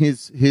posting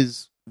his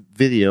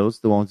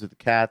videos, the ones with the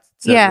cats,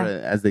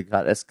 etc., as they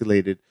got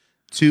escalated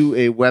to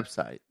a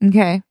website.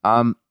 Okay.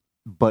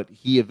 But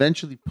he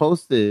eventually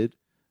posted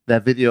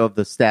that video of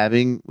the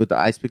stabbing with the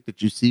ice pick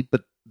that you see.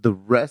 But the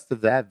rest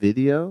of that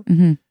video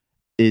Mhm.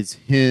 is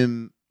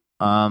him.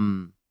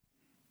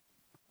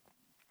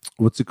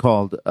 What's it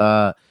called?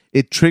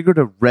 It triggered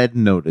a red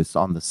notice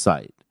on the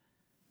site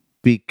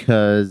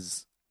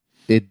because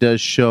it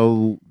does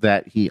show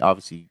that he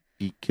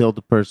killed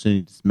the person,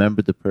 he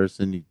dismembered the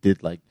person, he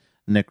did like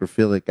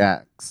necrophilic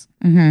acts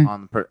Mhm.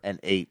 on the and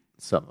ate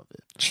some of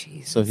it.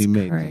 Jesus So he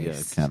made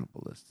Christ. the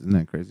cannibal list. Isn't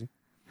that crazy?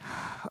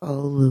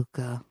 Oh,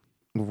 Luca.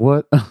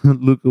 What,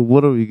 Luca?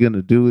 What are we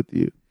gonna do with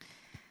you?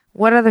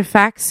 What other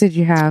facts did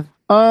you have?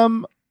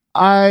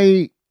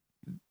 I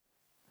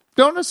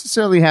don't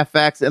necessarily have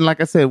facts, and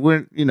like I said,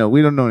 we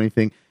don't know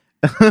anything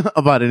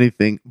about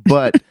anything.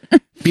 But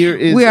here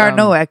is We are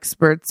no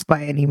experts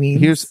by any means.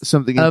 here's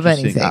something of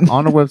interesting. anything.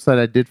 On a website,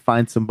 I did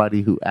find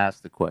somebody who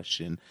asked the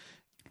question: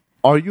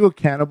 are you a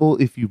cannibal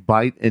if you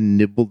bite and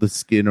nibble the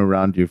skin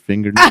around your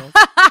fingernails?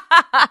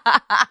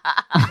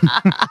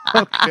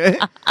 Okay.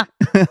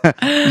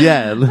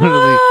 Yeah,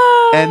 literally.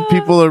 And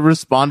people are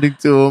responding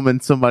to him,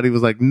 and somebody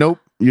was like, nope,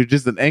 you're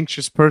just an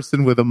anxious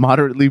person with a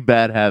moderately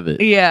bad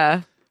habit.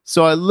 Yeah.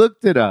 So I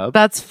looked it up.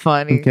 That's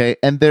funny. Okay,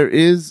 and there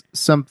is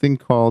something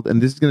called,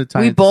 and this is going to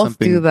tie We into both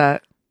something. do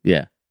that.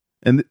 Yeah,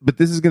 but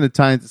this is going to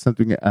tie into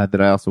something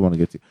that I also want to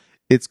get to.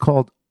 It's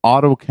called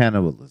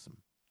autocannibalism.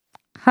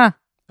 Huh.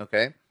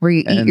 Okay. Where you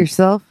eat And-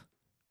 yourself?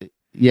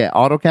 Yeah,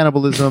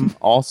 autocannibalism,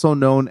 also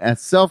known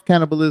as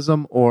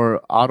self-cannibalism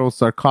or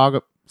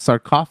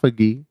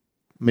autosarcophagy.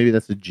 Maybe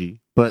that's a G,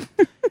 but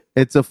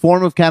it's a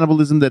form of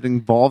cannibalism that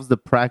involves the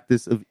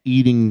practice of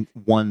eating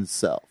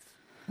oneself.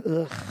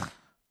 Ugh.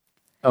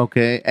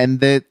 Okay, and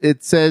that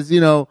it says,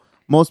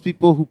 most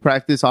people who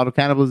practice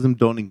autocannibalism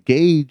don't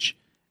engage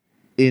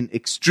in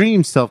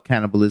extreme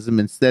self-cannibalism.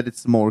 Instead,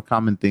 it's more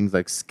common things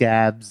like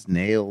scabs,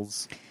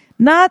 nails,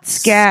 Not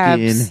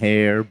scabs. skin,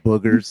 hair,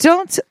 boogers.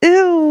 Don't.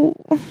 Ew.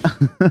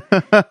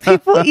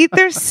 People eat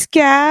their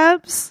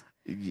scabs.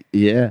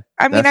 Yeah.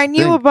 I mean, that's I the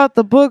knew thing. about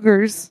the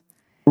boogers.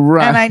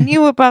 Right. And I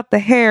knew about the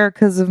hair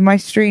because of my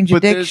strange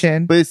there's-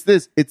 addiction. But it's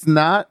this. It's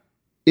not.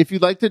 If you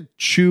like to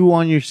chew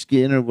on your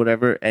skin or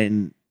whatever,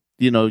 and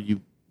you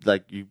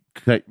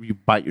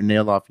bite your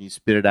nail off and you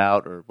spit it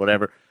out or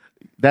whatever,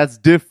 that's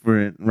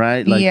different,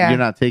 right? Like Yeah. you're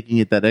not taking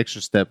it that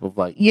extra step of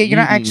like. Yeah, you're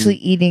not eating actually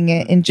eating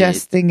it,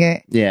 ingesting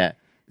it. Yeah.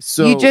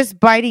 So You're just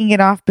biting it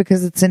off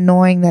because it's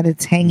annoying that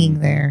it's hanging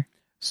there.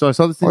 So I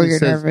saw this thing Or that you're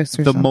says nervous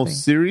or the something.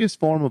 most serious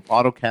form of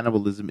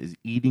autocannibalism is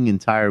eating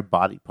entire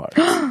body parts.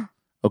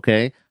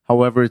 Okay.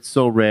 However, it's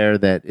so rare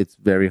that it's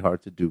very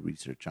hard to do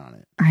research on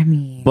it. I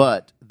mean,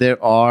 But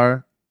there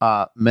are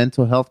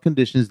mental health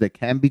conditions that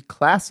can be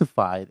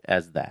classified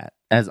as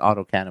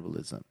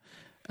autocannibalism.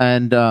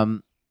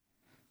 And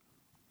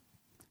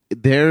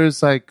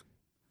there's like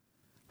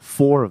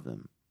 4 of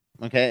them.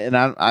 Okay.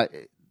 And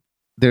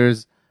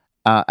there's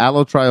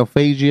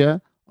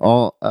allotriophagia,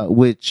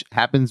 which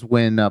happens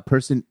when a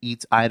person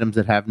eats items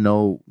that have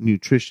no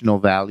nutritional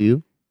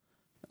value.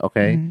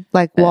 Okay.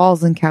 like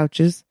walls and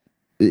couches.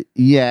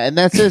 Yeah, and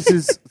that's just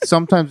is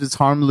sometimes it's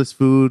harmless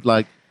food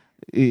like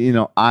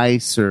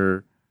ice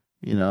or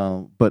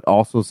but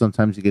also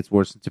sometimes it gets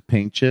worse into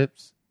paint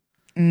chips.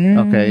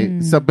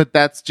 Okay, so but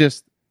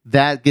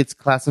that gets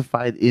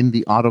classified in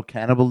the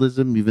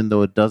autocannibalism, even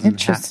though it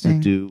doesn't have to Interesting.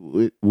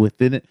 do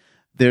within it.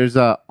 There's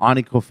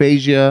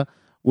onychophagia,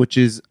 which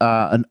is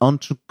an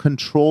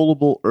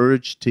uncontrollable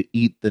urge to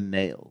eat the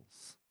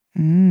nails.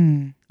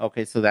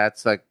 Okay, so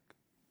that's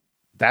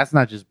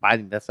not just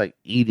biting, that's like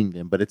eating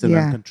them, but it's an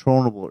Yeah.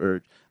 uncontrollable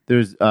urge.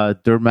 There's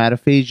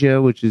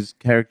dermatophagia, which is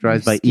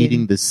characterized by Skin.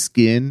 eating the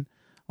skin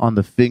on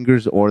the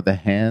fingers or the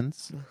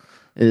hands.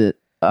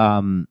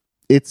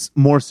 It's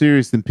more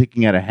serious than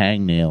picking at a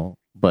hangnail,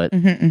 but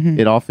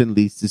it often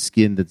leads to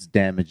skin that's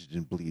damaged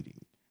and bleeding.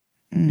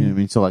 You know what I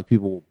mean? So like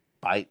people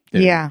bite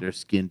their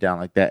skin down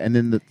like that. And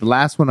then the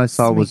last one I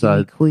saw was Making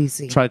me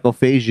queasy.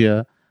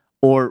 trichophagia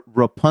or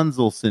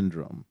Rapunzel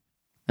syndrome.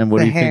 And what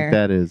The do you hair. think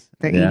that is?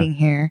 They're Yeah, eating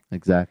hair.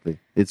 exactly.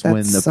 It's That's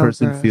when the so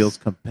person gross. feels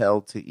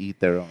compelled to eat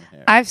their own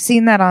hair. I've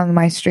seen that on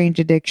My Strange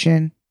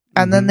Addiction.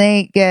 And then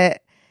they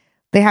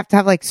have to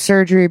have like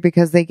surgery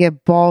because they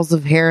get balls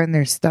of hair in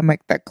their stomach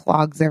that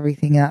clogs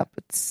everything up.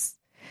 It's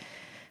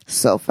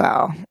so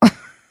foul.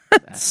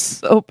 It's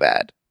so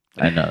bad.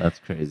 I know, that's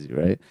crazy,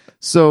 right?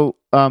 So,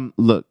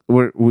 look,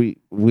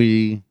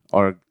 we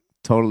are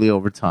totally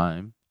over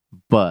time,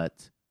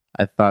 but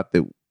I thought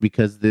that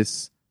because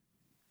this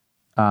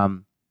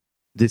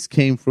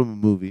came from a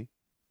movie,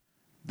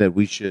 that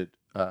we should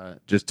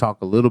just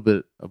talk a little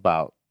bit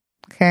about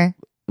Okay.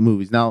 the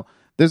movies. Now,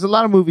 there's a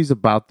lot of movies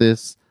about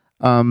this.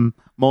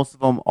 Most of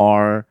them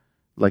are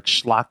like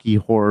schlocky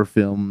horror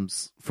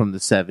films from the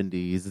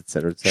 70s, et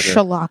cetera, et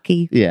cetera.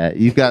 Shalaki. Yeah,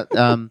 you've got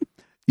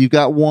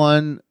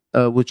one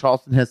with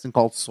Charlton Heston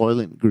called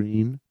Soylent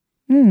Green,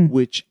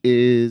 which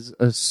is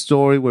a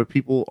story where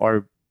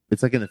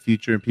it's like in the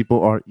future and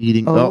people are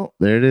eating. Oh,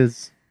 there it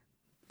is.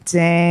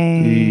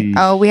 Dang. Yeesh.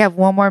 Oh, we have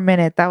one more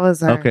minute. That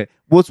was our... Okay.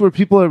 Well, it's where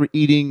people are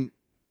eating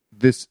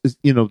this,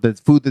 that's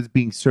food that's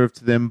being served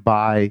to them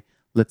by,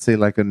 let's say,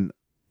 like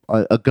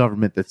a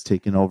government that's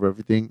taken over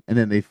everything. And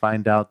then they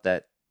find out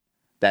that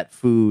that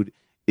food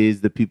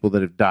is the people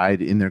that have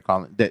died in their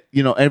colony. That,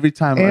 every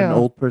time Ew. an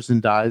old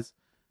person dies,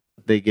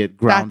 they get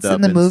ground That's up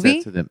in the and movie?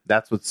 sent to them.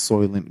 That's what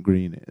Soylent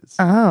Green is.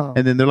 Oh.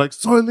 And then they're like,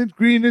 Soylent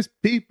Green is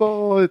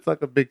people. It's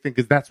like a big thing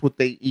because that's what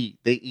they eat.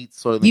 They eat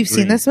Soylent You've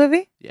Green. seen this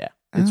movie? Yeah.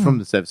 It's Oh.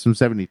 from from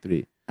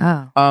 73.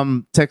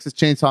 Oh. Texas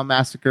Chainsaw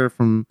Massacre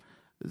from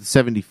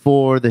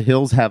 74. The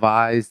Hills Have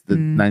Eyes, the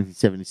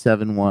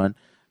 1977 one.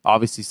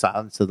 Obviously,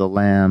 Silence of the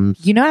Lambs.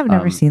 I've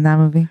never seen that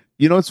movie.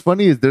 What's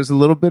funny is there's a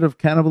little bit of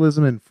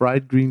cannibalism in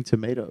fried green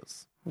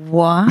tomatoes.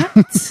 What?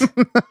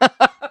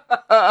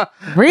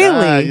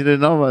 Really? You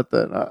didn't know about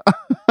that,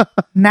 huh?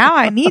 Now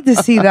I need to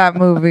see that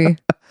movie.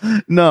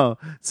 No.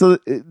 So,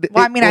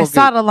 Well, I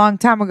saw it a long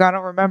time ago. I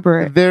don't remember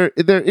it. There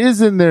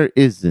is and there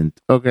isn't.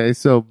 Okay,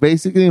 so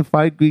basically in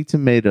fried green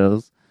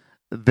tomatoes,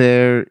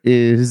 there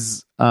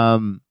is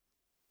kind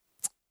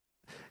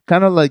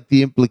of like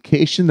the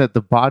implication that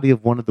the body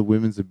of one of the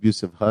women's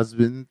abusive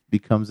husbands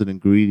becomes an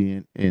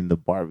ingredient in the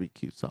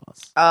barbecue sauce.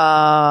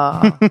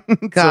 Oh, So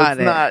got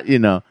it's it.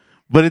 not,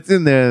 but it's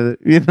in there,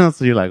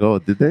 so you're like, oh,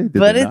 did they? Did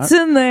but they it's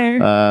not? in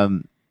there.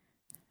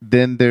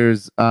 Then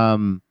there's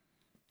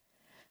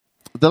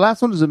the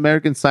last one is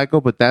American Psycho,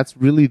 but that's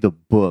really the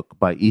book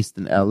by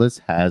Easton Ellis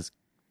has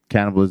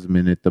cannibalism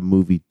in it. The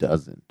movie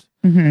doesn't.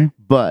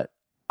 But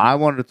I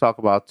wanted to talk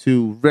about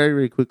two very,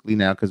 very quickly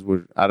now because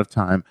we're out of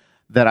time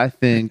that I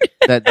think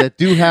that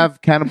do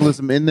have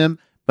cannibalism in them,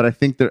 but I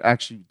think they're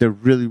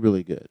really,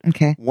 really good.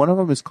 Okay. One of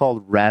them is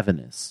called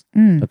Ravenous.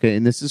 Okay,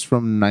 and this is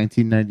from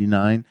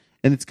 1999,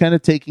 and it's kind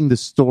of taking the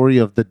story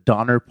of the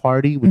Donner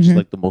Party, which is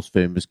like the most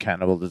famous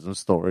cannibalism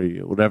story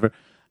or whatever.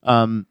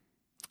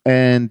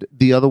 And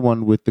the other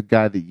one with the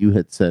guy that you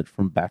had said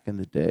from back in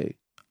the day.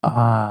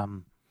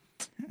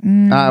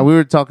 We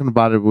were talking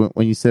about it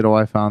when you said, "Oh,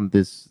 I found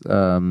this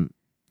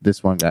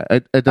this one guy."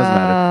 It doesn't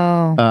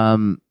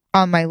matter.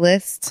 On my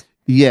list.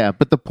 Yeah,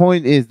 but the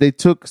point is, they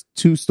took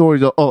two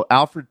stories.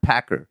 Alfred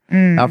Packer,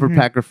 Alfred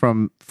Packer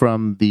from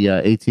the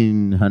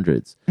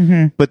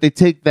 1800s. But they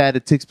take that;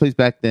 it takes place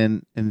back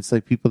then, and it's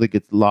like people that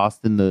get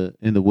lost in the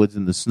woods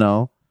in the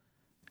snow,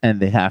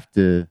 and they have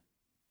to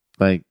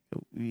like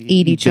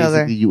eat each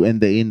other.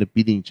 They end up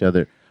eating each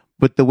other.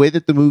 But the way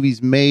that the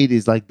movie's made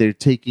is like they're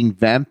taking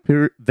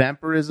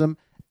vampirism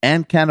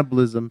and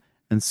cannibalism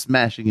and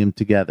smashing them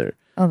together.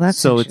 Oh, that's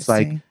so it's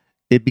like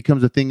it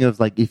becomes a thing of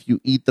like if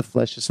you eat the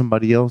flesh of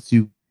somebody else,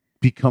 you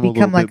become a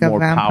little like bit more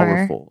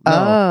vampire? powerful.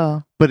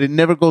 No, but it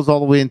never goes all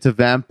the way into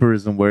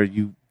vampirism where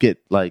you get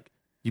like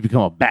you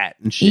become a bat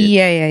and shit.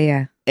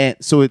 Yeah. And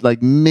so it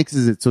like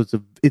mixes it, so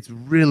it's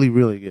really,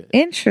 really good.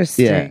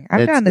 Interesting. Yeah,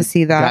 I'm down to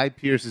see that. Guy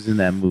Pearce is in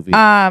that movie.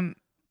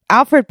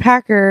 Alfred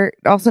Packer,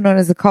 also known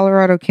as the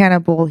Colorado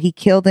Cannibal, he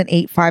killed and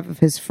ate 5 of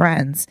his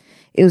friends.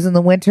 It was in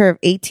the winter of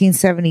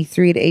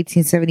 1873 to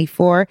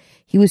 1874.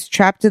 He was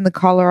trapped in the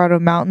Colorado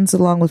mountains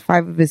along with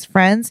 5 of his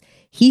friends.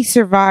 He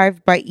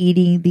survived by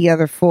eating the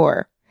other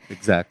 4.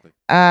 Exactly.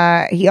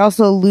 He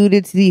also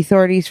eluded to the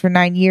authorities for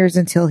 9 years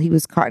until he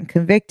was caught and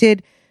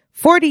convicted.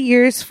 40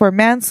 years for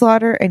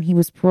manslaughter, and he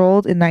was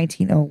paroled in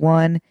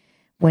 1901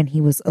 when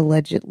he was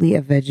allegedly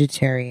a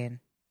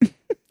vegetarian.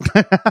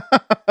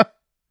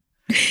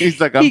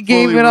 He's like, he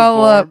gave it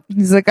all up.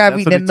 He's like, I've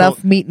eaten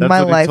enough meat in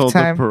my lifetime. Told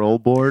the parole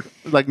board,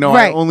 like, no,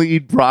 I only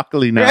eat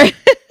broccoli now. Right.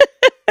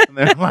 And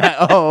they're like,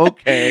 oh,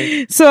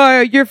 okay. So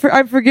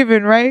I'm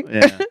forgiven, right?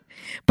 Yeah.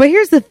 But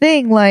here's the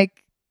thing: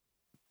 like,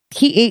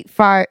 he ate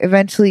 5.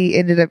 Eventually,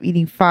 ended up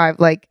eating 5.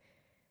 Like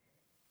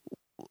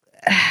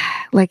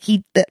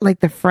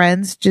the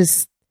friends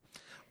just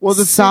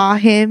saw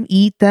him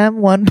eat them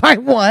one by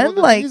one. Well,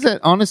 the thing is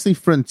that honestly,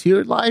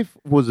 frontier life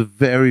was a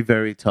very,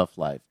 very tough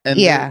life, and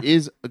there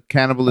is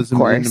cannibalism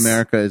in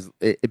America.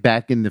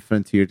 Back in the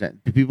frontier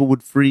time, people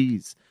would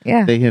freeze.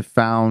 Yeah, they have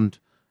found,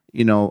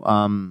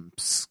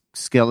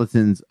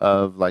 skeletons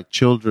of like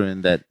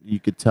children that you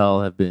could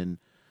tell have been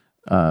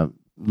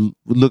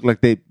look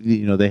like they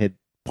had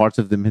parts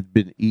of them had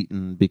been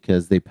eaten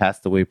because they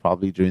passed away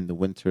probably during the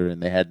winter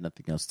and they had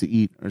nothing else to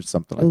eat or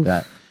something like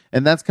that.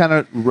 And that's kind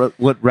of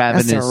what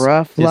Ravenous is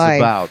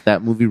about.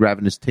 That movie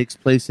Ravenous takes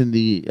place in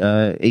the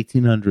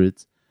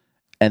 1800s,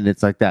 and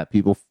it's like that.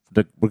 People,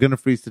 we're going to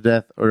freeze to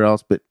death or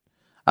else, but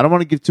I don't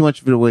want to give too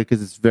much of it away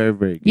because it's very,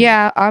 very good.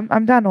 Yeah,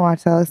 I'm down to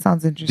watch that. That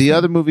sounds interesting. The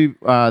other movie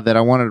that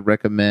I wanted to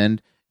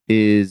recommend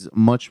is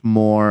much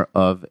more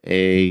of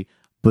a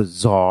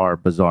bizarre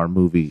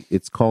movie.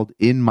 It's called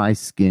In My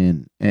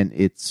Skin, and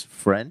it's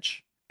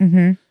French.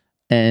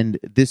 And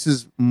this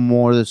is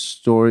more the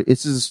story.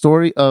 This is a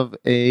story of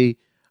a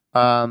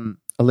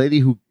lady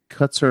who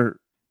cuts her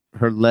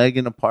leg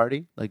in a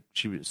party, like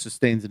she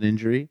sustains an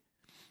injury,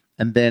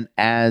 and then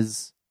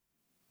as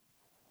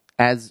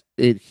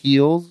it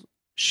heals,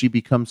 she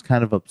becomes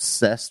kind of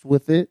obsessed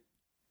with it.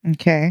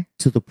 Okay.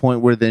 To the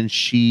point where then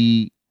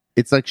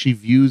it's like she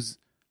views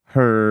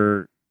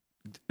the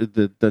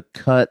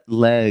cut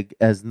leg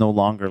as no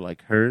longer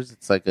like hers.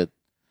 It's like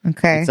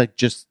it's like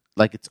just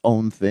like its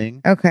own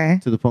thing. Okay.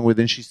 To the point where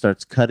then she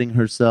starts cutting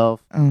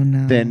herself. Oh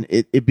no. Then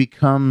it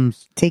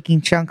becomes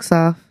taking chunks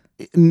off.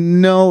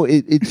 No,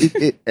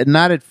 it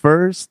not at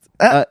first.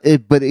 But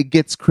it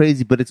gets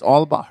crazy. But it's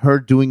all about her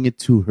doing it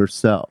to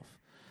herself,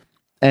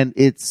 and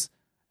it's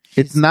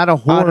not a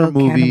horror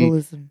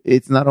movie.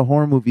 It's not a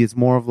horror movie. It's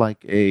more of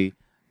like a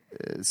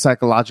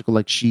psychological.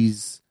 Like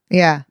she's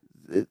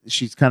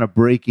kind of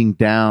breaking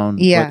down,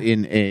 but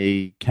in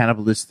a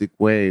cannibalistic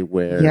way.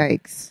 Where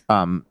yikes,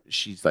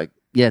 she's like.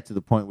 Yeah, to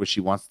the point where she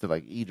wants to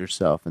like eat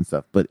herself and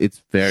stuff, but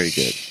it's very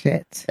good.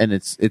 Shit. And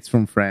it's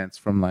from France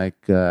from like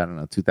I don't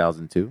know,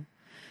 2002.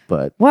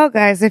 But well,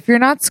 guys, if you're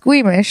not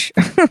squeamish,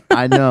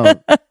 I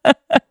know,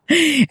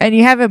 and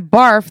you haven't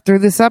barfed through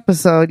this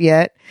episode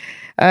yet,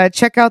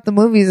 check out the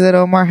movies that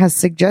Omar has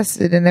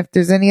suggested, and if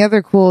there's any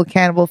other cool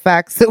cannibal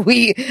facts that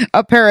we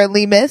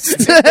apparently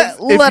missed, let us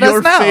know. If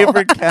your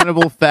favorite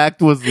cannibal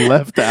fact was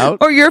left out,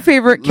 or your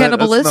favorite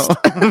cannibalist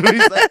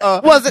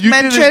like, wasn't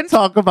mentioned, didn't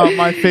talk about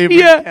my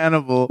favorite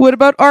cannibal. What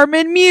about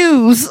Armin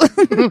Muse,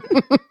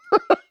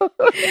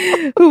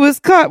 who was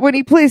caught when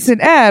he placed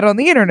an ad on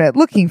the internet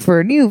looking for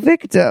a new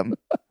victim?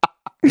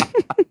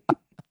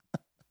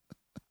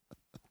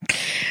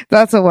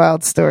 That's a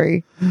wild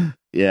story.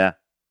 Yeah.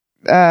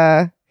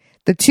 The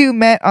two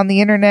met on the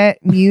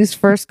internet. Muse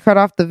first cut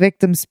off the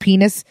victim's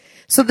penis.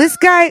 So this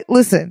guy,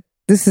 listen,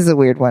 this is a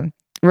weird one.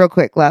 Real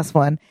quick, last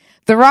one.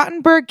 The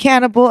Rottenberg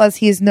cannibal, as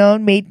he is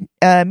known, made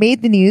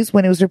the news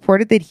when it was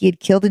reported that he had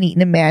killed and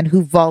eaten a man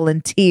who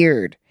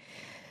volunteered.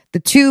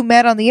 The two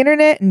met on the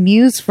internet, and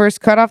Muse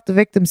first cut off the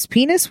victim's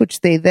penis,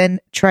 which they then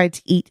tried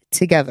to eat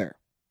together.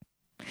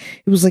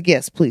 He was like,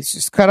 yes, please,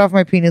 just cut off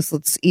my penis.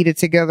 Let's eat it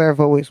together. I've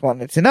always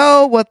wanted to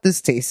know what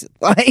this tasted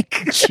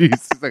like.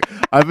 Jesus, like,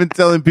 I've been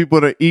telling people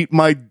to eat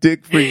my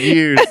dick for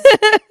years.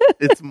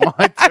 It's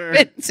my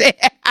turn.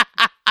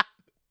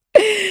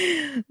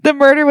 The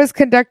murder was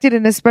conducted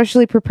in a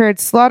specially prepared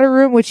slaughter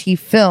room, which he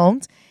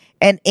filmed,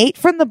 and ate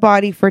from the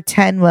body for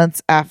 10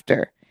 months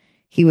after.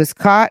 He was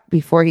caught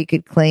before he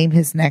could claim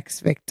his next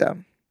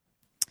victim.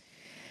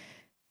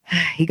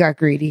 He got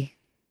greedy.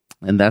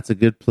 And that's a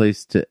good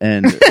place to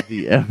end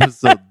the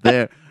episode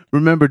there.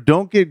 Remember,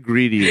 don't get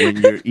greedy when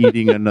you're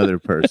eating another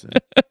person.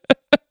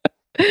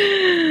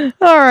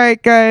 All right,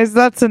 guys,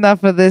 that's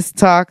enough of this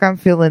talk. I'm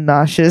feeling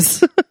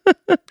nauseous.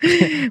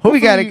 We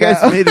gotta you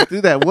guys go. made it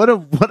through that. What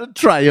a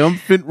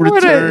triumphant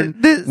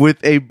return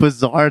with a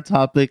bizarre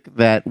topic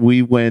that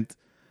we went.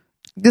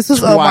 This was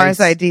twice. Omar's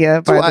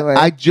idea, by the way.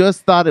 I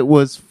just thought it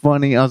was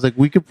funny. I was like,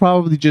 we could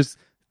probably just,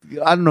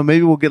 I don't know,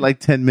 maybe we'll get like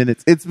 10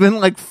 minutes. It's been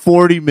like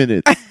 40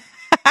 minutes.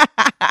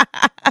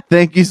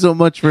 Thank you so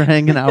much for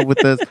hanging out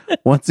with us.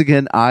 Once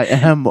again, I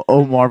am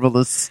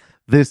Marvelous.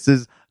 This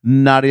is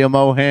Nadia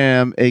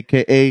Moham,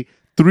 aka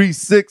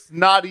 36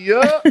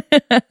 Nadia.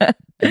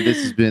 And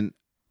this has been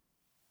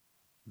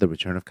the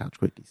return of Couch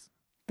Quickies.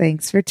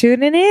 Thanks for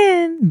tuning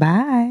in.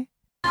 Bye.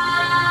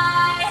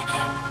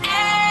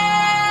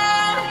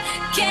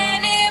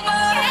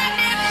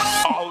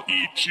 I'll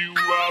eat you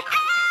up.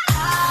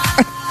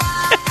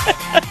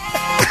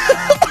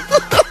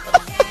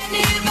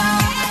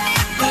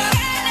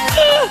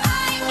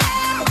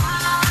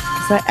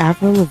 Is that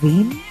Avril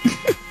Lavigne?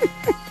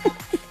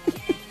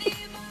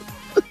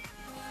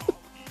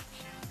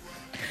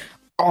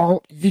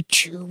 I'll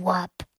eat you up.